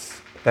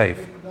gifts. Dave?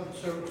 In other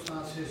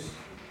circumstances,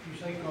 you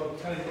say God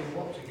telling you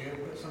what to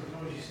give, but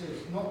sometimes he says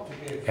not to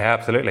give. Yeah,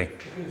 absolutely.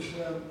 Because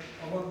I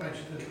won't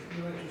mention that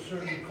we went to a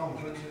certain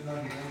conference in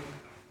London,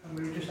 and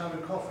we were just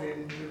having coffee,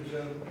 and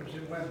it was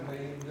in Wembley,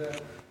 and there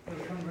was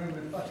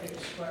like it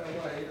straight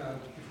away,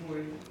 before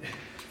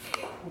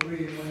we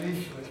really went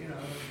into it,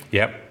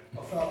 Yep.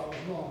 I felt I was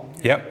wrong.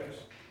 Yep.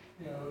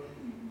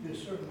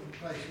 There's certain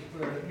places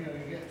where,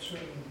 you get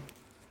certain,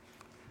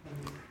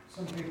 and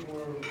some people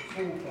are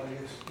fooled by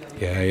this.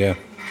 Yeah.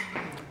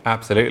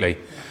 Absolutely.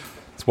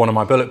 It's one of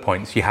my bullet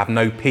points. You have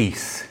no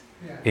peace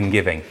in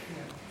giving.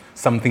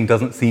 Something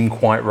doesn't seem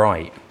quite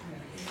right.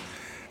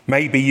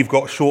 Maybe you've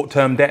got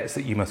short-term debts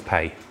that you must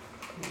pay.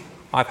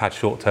 I've had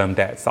short-term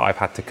debts that I've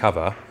had to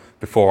cover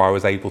before I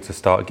was able to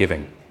start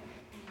giving.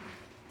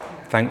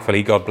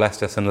 Thankfully, God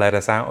blessed us and led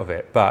us out of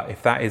it. But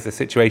if that is the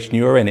situation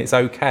you're in, it's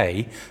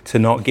okay to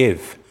not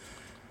give.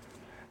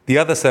 The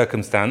other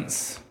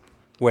circumstance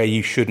where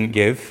you shouldn't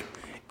give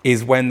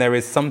is when there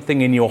is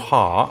something in your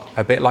heart,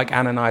 a bit like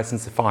Ananias and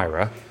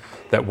Sapphira,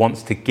 that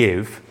wants to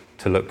give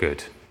to look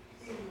good.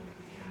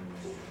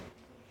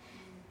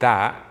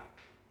 That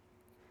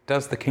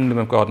does the kingdom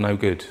of God no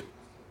good.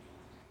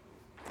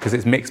 Because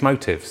it's mixed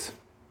motives.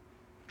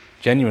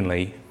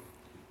 Genuinely,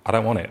 I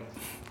don't want it.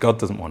 God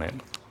doesn't want it.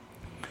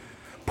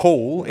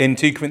 Paul, in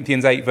 2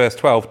 Corinthians 8, verse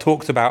 12,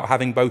 talks about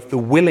having both the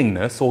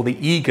willingness or the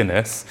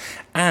eagerness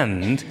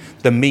and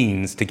the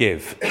means to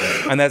give.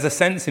 And there's a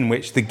sense in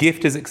which the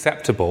gift is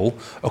acceptable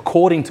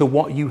according to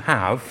what you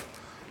have,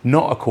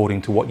 not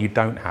according to what you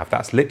don't have.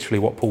 That's literally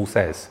what Paul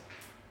says.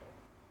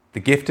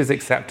 The gift is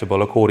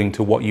acceptable according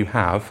to what you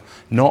have,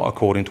 not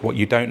according to what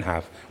you don't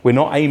have. We're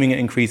not aiming at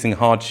increasing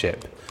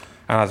hardship.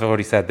 And as I've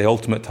already said, the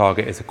ultimate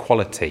target is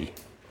equality.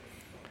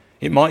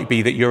 It might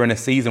be that you're in a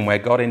season where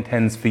God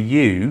intends for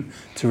you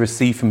to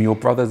receive from your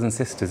brothers and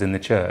sisters in the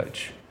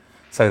church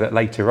so that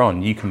later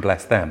on you can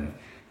bless them.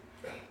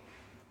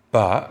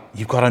 But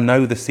you've got to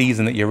know the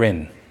season that you're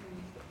in.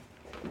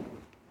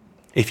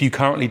 If you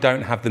currently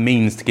don't have the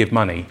means to give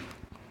money,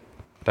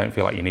 don't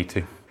feel like you need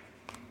to.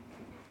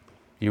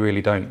 You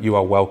really don't. You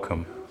are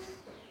welcome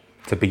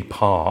to be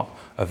part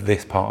of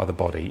this part of the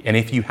body. And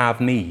if you have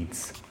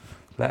needs,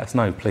 let us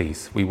know,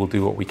 please. We will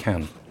do what we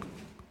can.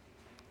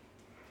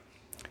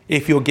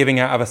 If you're giving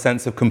out of a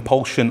sense of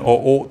compulsion or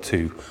ought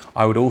to,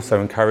 I would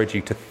also encourage you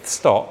to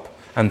stop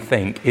and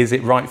think, is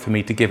it right for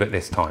me to give at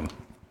this time?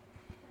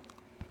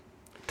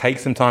 Take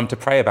some time to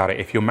pray about it.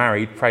 If you're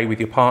married, pray with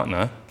your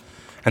partner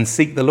and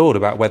seek the Lord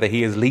about whether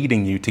he is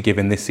leading you to give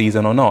in this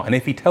season or not. And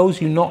if he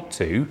tells you not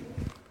to,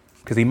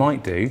 because he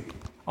might do,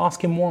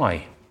 ask him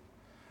why.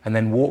 And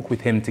then walk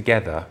with him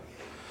together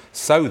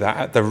so that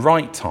at the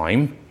right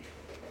time,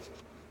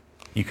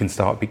 you can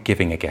start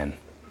giving again.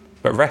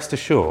 But rest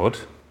assured,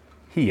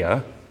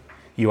 here,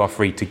 you are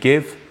free to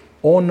give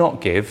or not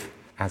give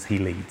as he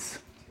leads.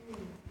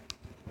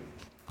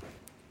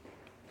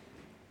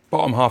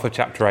 Bottom half of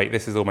chapter 8,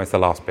 this is almost the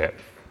last bit.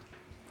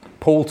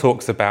 Paul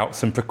talks about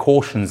some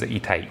precautions that he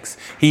takes.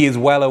 He is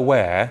well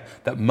aware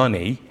that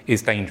money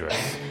is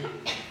dangerous.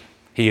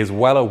 He is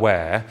well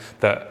aware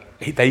that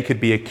they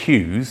could be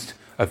accused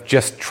of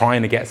just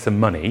trying to get some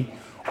money,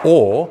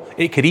 or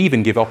it could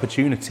even give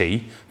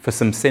opportunity for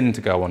some sin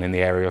to go on in the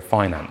area of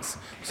finance.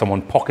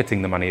 Someone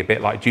pocketing the money a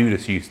bit like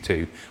Judas used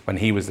to when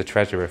he was the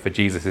treasurer for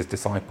Jesus'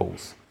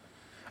 disciples.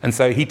 And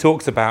so he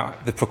talks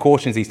about the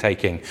precautions he's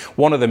taking.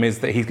 One of them is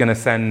that he's going to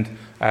send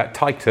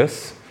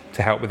Titus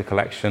to help with the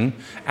collection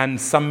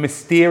and some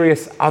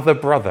mysterious other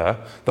brother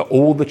that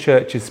all the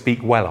churches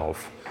speak well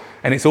of.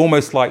 And it's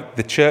almost like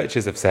the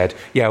churches have said,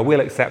 yeah,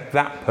 we'll accept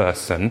that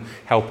person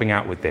helping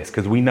out with this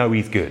because we know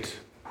he's good.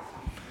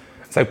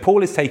 So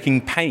Paul is taking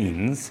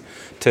pains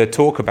to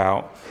talk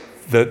about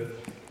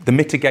the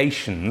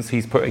mitigations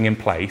he's putting in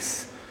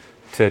place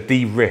to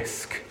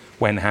de-risk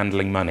when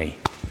handling money.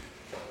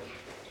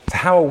 So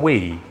how are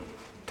we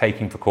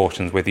taking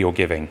precautions with your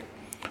giving?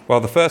 Well,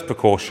 the first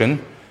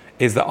precaution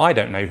is that I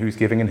don't know who's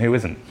giving and who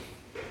isn't.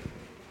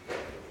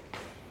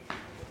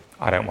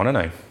 I don't want to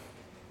know.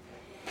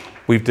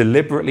 We've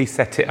deliberately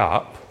set it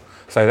up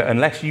so that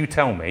unless you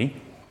tell me,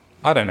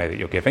 I don't know that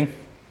you're giving.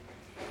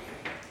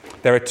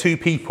 There are two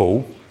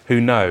people who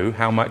know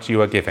how much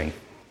you are giving.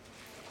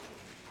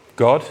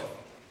 God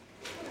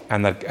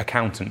and the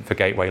accountant for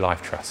Gateway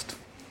Life Trust,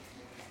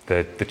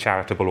 the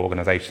charitable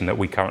organisation that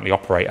we currently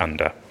operate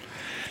under.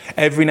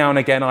 Every now and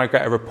again I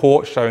get a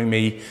report showing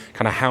me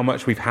kind of how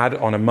much we've had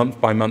on a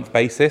month-by-month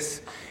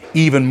basis.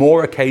 Even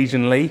more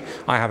occasionally,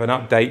 I have an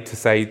update to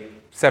say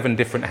 7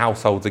 different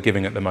households are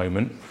giving at the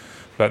moment,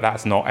 but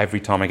that's not every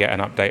time I get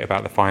an update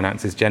about the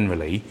finances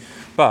generally.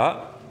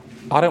 But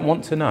I don't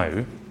want to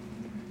know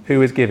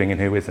who is giving and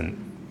who isn't,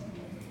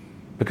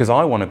 because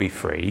I want to be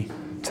free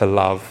to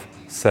love,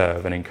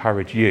 serve and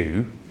encourage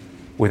you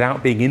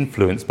without being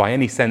influenced by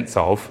any sense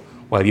of,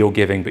 well, you're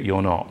giving but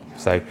you're not.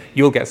 So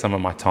you'll get some of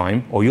my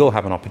time or you'll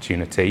have an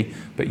opportunity,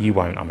 but you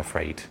won't, I'm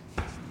afraid.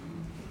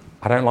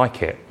 I don't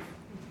like it.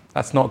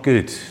 That's not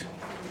good.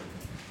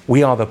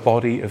 We are the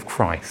body of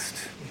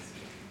Christ.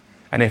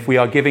 And if we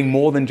are giving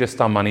more than just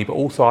our money, but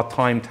also our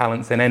time,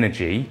 talents and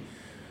energy,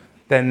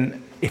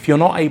 then if you're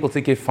not able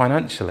to give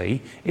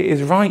financially, it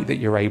is right that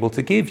you're able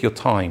to give your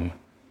time,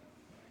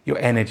 your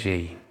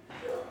energy,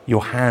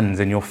 your hands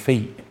and your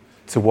feet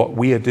to what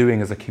we are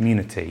doing as a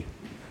community.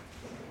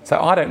 So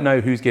I don't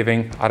know who's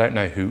giving. I don't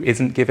know who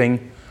isn't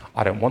giving.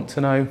 I don't want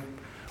to know.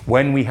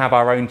 When we have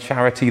our own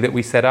charity that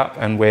we set up,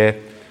 and we're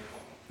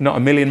not a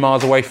million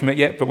miles away from it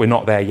yet, but we're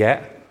not there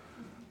yet,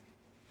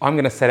 I'm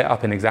going to set it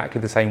up in exactly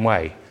the same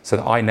way so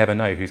that I never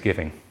know who's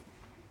giving.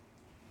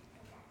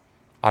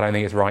 I don't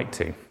think it's right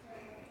to.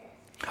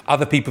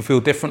 Other people feel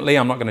differently.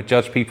 I'm not going to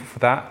judge people for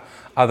that.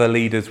 Other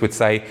leaders would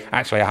say,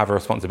 actually, I have a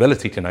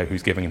responsibility to know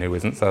who's giving and who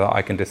isn't so that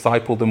I can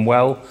disciple them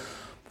well.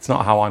 It's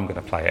not how I'm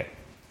going to play it.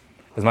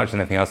 As much as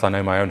anything else, I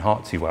know my own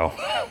heart too well.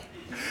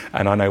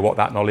 And I know what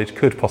that knowledge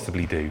could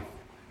possibly do.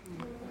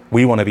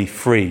 We want to be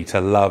free to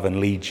love and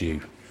lead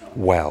you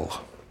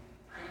well.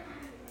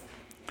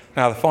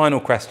 Now, the final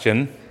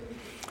question.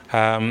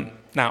 And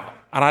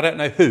I don't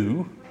know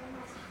who.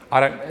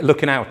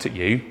 Looking out at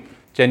you,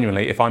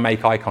 genuinely, if I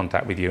make eye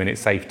contact with you, and it's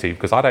safe to,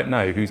 because I don't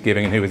know who's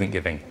giving and who isn't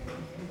giving.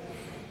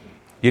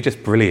 You're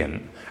just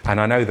brilliant.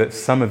 And I know that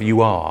some of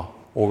you are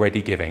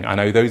already giving. I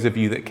know those of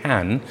you that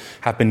can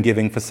have been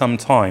giving for some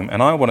time.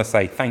 And I want to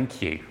say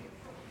thank you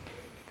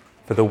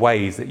for the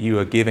ways that you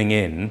are giving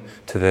in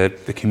to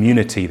the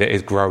community that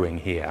is growing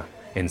here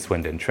in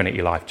Swindon,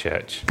 Trinity Life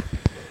Church.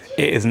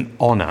 It is an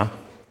honour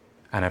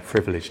and a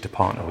privilege to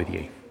partner with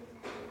you.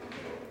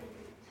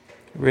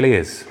 It really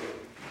is.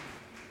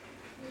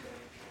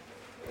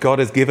 God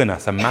has given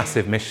us a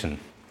massive mission,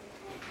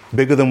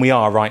 bigger than we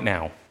are right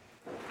now.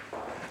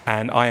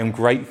 And I am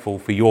grateful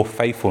for your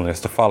faithfulness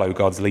to follow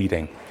God's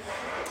leading.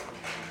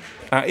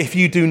 Now, if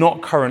you do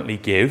not currently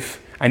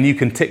give, and you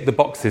can tick the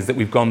boxes that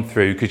we've gone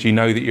through because you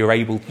know that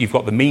you've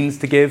got the means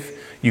to give,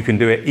 you can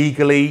do it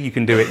eagerly, you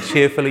can do it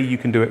cheerfully, you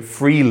can do it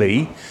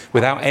freely,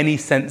 without any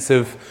sense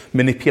of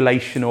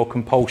manipulation or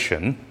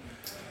compulsion,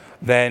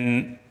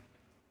 then,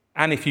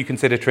 and if you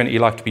consider Trinity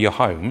Life to be your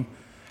home,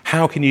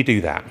 how can you do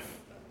that?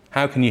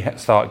 How can you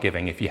start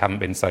giving if you haven't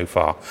been so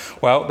far?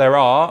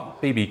 Well,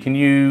 Phoebe, can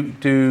you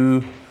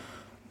do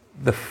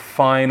the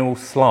final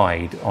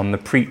slide on the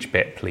preach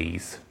bit,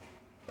 please?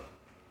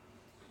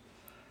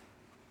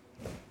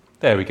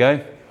 There we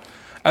go.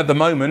 At the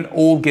moment,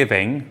 all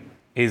giving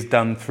is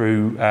done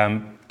through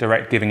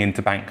direct giving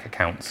into bank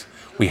accounts.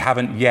 We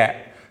haven't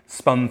yet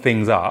spun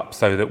things up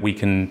so that we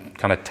can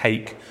kind of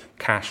take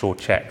cash or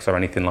checks or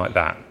anything like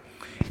that.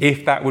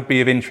 If that would be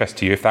of interest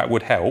to you, if that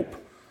would help,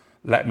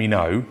 let me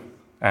know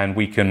and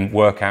we can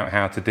work out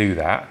how to do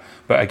that.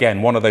 But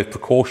again, one of those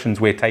precautions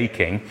we're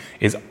taking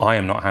is I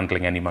am not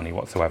handling any money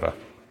whatsoever.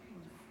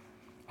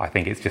 I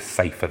think it's just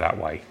safer that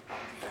way.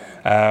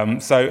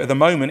 So at the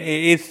moment,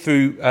 it is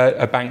through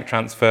a bank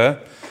transfer.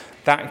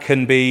 That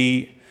can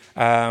be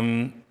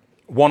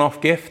one-off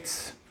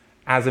gifts,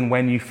 as and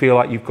when you feel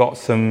like you've got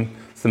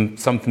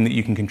something that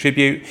you can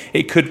contribute.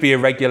 It could be a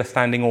regular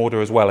standing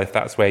order as well, if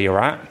that's where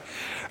you're at.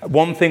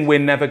 One thing we're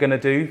never going to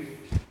do,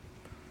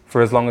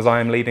 for as long as I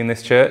am leading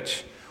this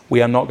church,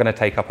 we are not going to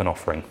take up an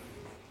offering.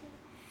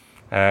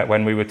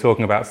 When we were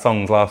talking about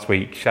songs last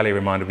week, Shelley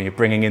reminded me of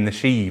bringing in the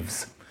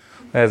sheaves.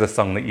 There's a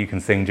song that you can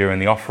sing during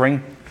the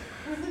offering.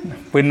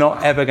 We're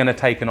not ever going to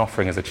take an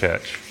offering as a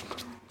church.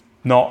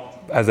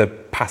 Not as a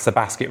pass a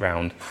basket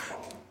round.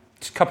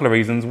 Just a couple of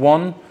reasons.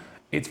 One,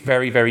 it's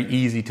very, very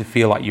easy to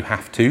feel like you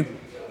have to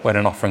when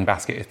an offering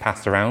basket is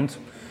passed around.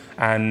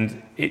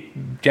 And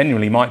it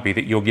genuinely might be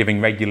that you're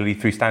giving regularly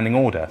through standing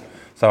order.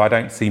 So I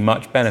don't see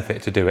much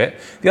benefit to do it.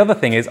 The other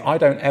thing is I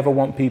don't ever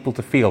want people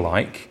to feel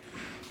like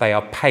they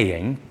are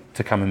paying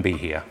to come and be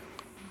here.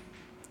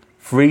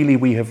 Freely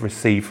we have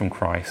received from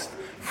Christ.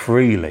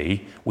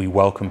 Freely we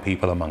welcome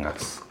people among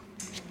us.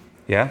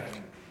 Yeah?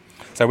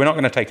 So we're not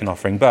going to take an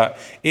offering, but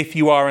if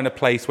you are in a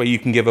place where you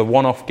can give a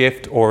one-off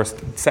gift or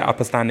set up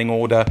a standing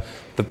order,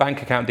 the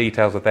bank account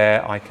details are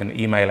there. I can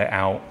email it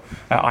out.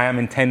 I am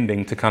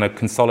intending to kind of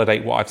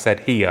consolidate what I've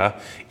said here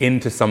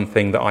into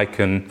something that I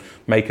can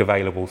make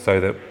available so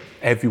that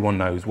everyone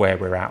knows where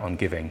we're at on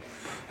giving,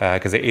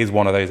 because it is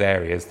one of those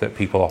areas that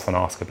people often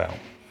ask about.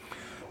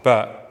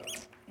 But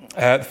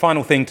the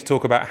final thing to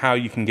talk about how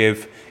you can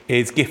give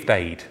is gift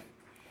aid.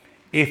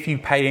 If you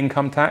pay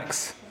income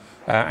tax,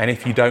 and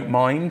if you don't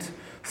mind,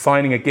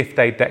 signing a gift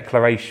aid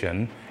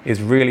declaration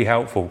is really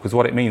helpful, because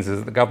what it means is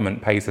that the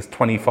government pays us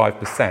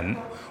 25%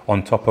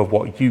 on top of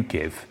what you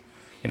give.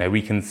 You know,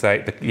 we can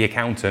say, the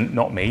accountant,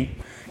 not me,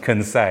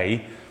 can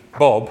say,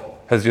 Bob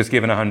has just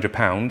given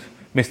 £100.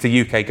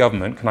 Mr. UK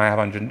government, can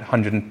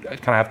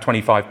I have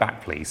 25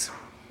 back, please?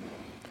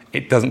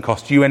 It doesn't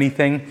cost you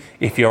anything.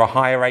 If you're a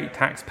higher rate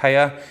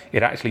taxpayer,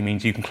 it actually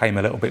means you can claim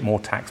a little bit more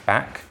tax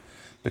back,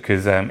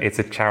 because it's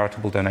a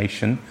charitable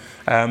donation.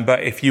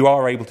 But if you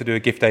are able to do a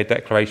gift aid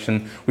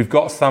declaration, we've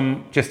got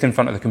some just in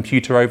front of the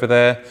computer over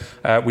there.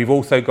 We've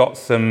also got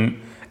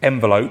some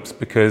envelopes,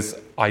 because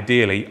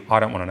ideally, I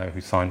don't want to know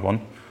who signed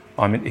one.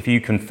 If you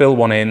can fill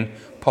one in,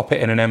 pop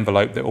it in an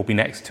envelope that will be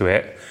next to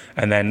it,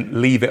 and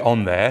then leave it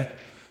on there,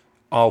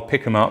 I'll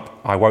pick them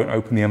up. I won't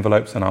open the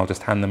envelopes, and I'll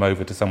just hand them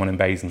over to someone in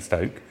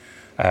Basingstoke,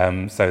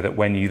 so that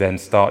when you then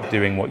start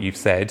doing what you've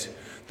said,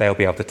 they'll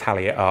be able to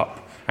tally it up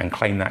and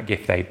claim that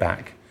gift aid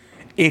back.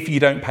 If you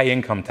don't pay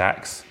income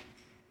tax,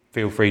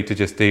 feel free to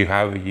just do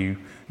however you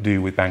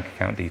do with bank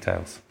account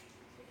details.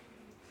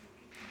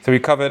 So we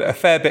covered a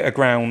fair bit of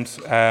ground.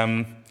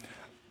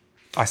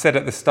 I said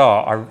at the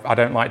start, I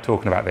don't like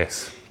talking about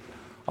this.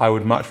 I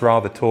would much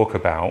rather talk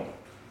about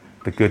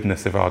the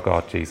goodness of our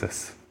God,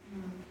 Jesus.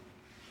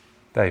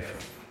 Dave?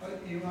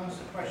 You asked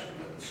the question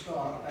at the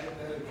start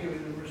about giving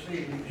and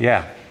receiving.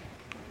 Yeah.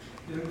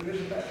 There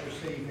is a better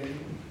receiving.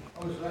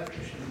 I was an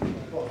electrician, my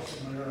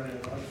boss in my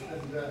earlier life,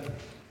 and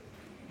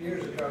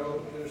years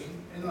ago, there was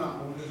in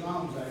London, there's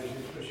alms houses,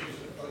 which is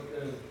like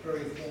a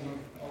very form of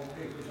old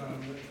people's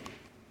home.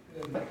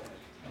 And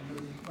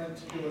we went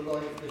to do a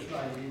light for this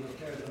lady, was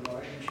there for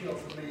light, and she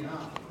offered me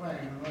 £500,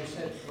 and I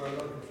said to her,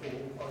 like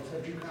before, I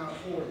said, you can't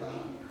afford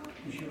that.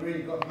 And she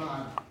really got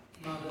mad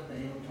at me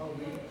and told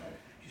me,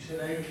 she said,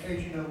 how do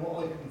you know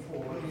what I can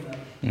afford, you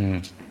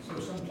know? So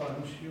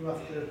sometimes you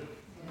have to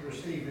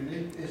receive it.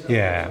 It's a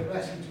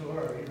blessing to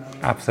her, you know.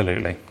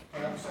 Absolutely. I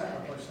upset her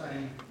by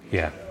saying,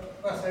 Yeah.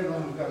 that's how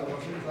long ago it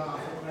was, it was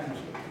 £500,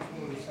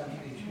 before the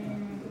 70s, you know.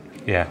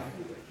 Yeah.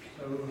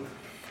 So,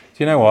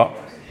 Do you know what?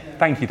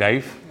 Thank you,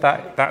 Dave.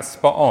 That's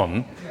spot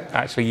on.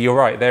 Actually, you're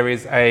right. There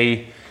is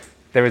a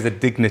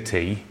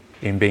dignity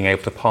in being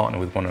able to partner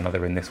with one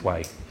another in this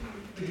way.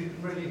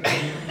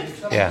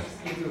 Yeah.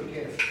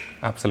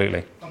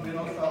 Absolutely. I mean,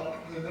 I felt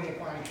the little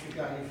thanks you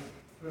gave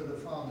for the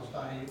Father's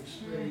Day, it's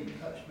really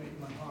touched me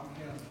in my heart.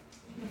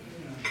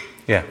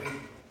 Yeah.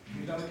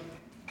 You don't,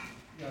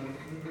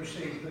 we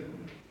receive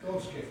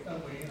God's gift,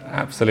 don't we?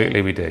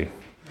 Absolutely, we do.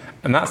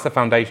 And that's the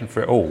foundation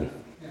for it all.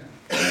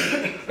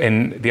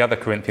 In the other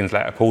Corinthians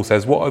letter, Paul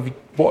says,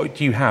 what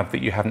do you have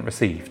that you haven't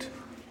received?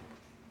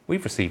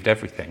 We've received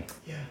everything.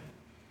 Yeah.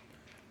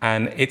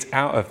 And it's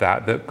out of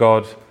that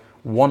God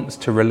wants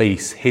to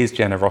release his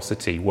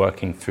generosity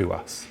working through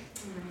us.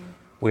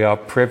 We are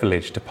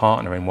privileged to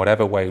partner in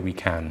whatever way we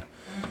can.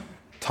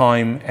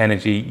 Time,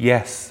 energy,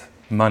 yes,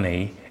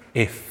 money,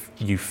 if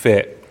you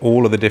fit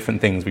all of the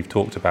different things we've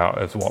talked about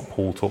as what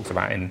Paul talks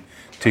about in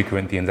 2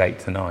 Corinthians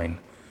 8-9.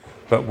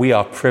 But we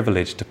are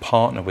privileged to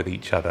partner with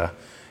each other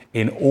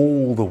in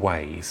all the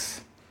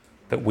ways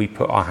that we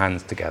put our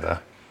hands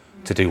together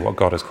to do what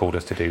God has called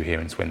us to do here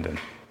in Swindon.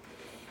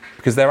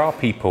 Because there are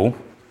people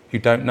who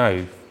don't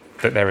know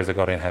that there is a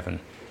God in heaven.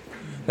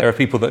 There are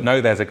people that know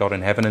there's a God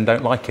in heaven and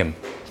don't like him,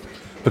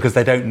 because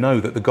they don't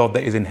know that the God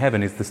that is in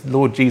heaven is the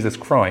Lord Jesus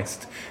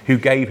Christ, who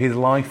gave his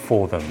life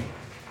for them.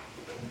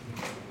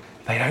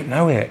 They don't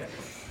know it.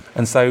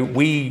 And so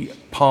we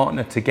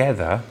partner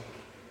together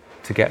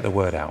to get the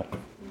word out,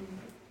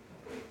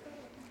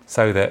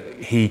 so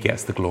that he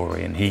gets the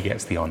glory and he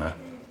gets the honour.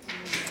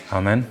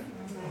 Amen.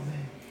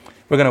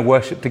 We're going to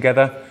worship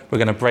together. We're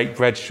going to break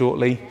bread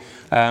shortly.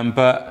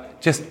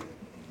 But just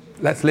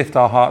let's lift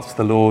our hearts to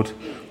the Lord.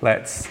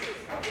 Let's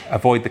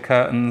avoid the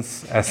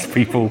curtains as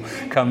people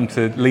come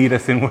to lead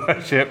us in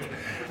worship.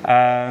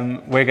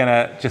 We're going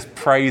to just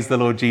praise the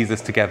Lord Jesus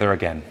together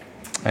again.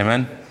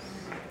 Amen.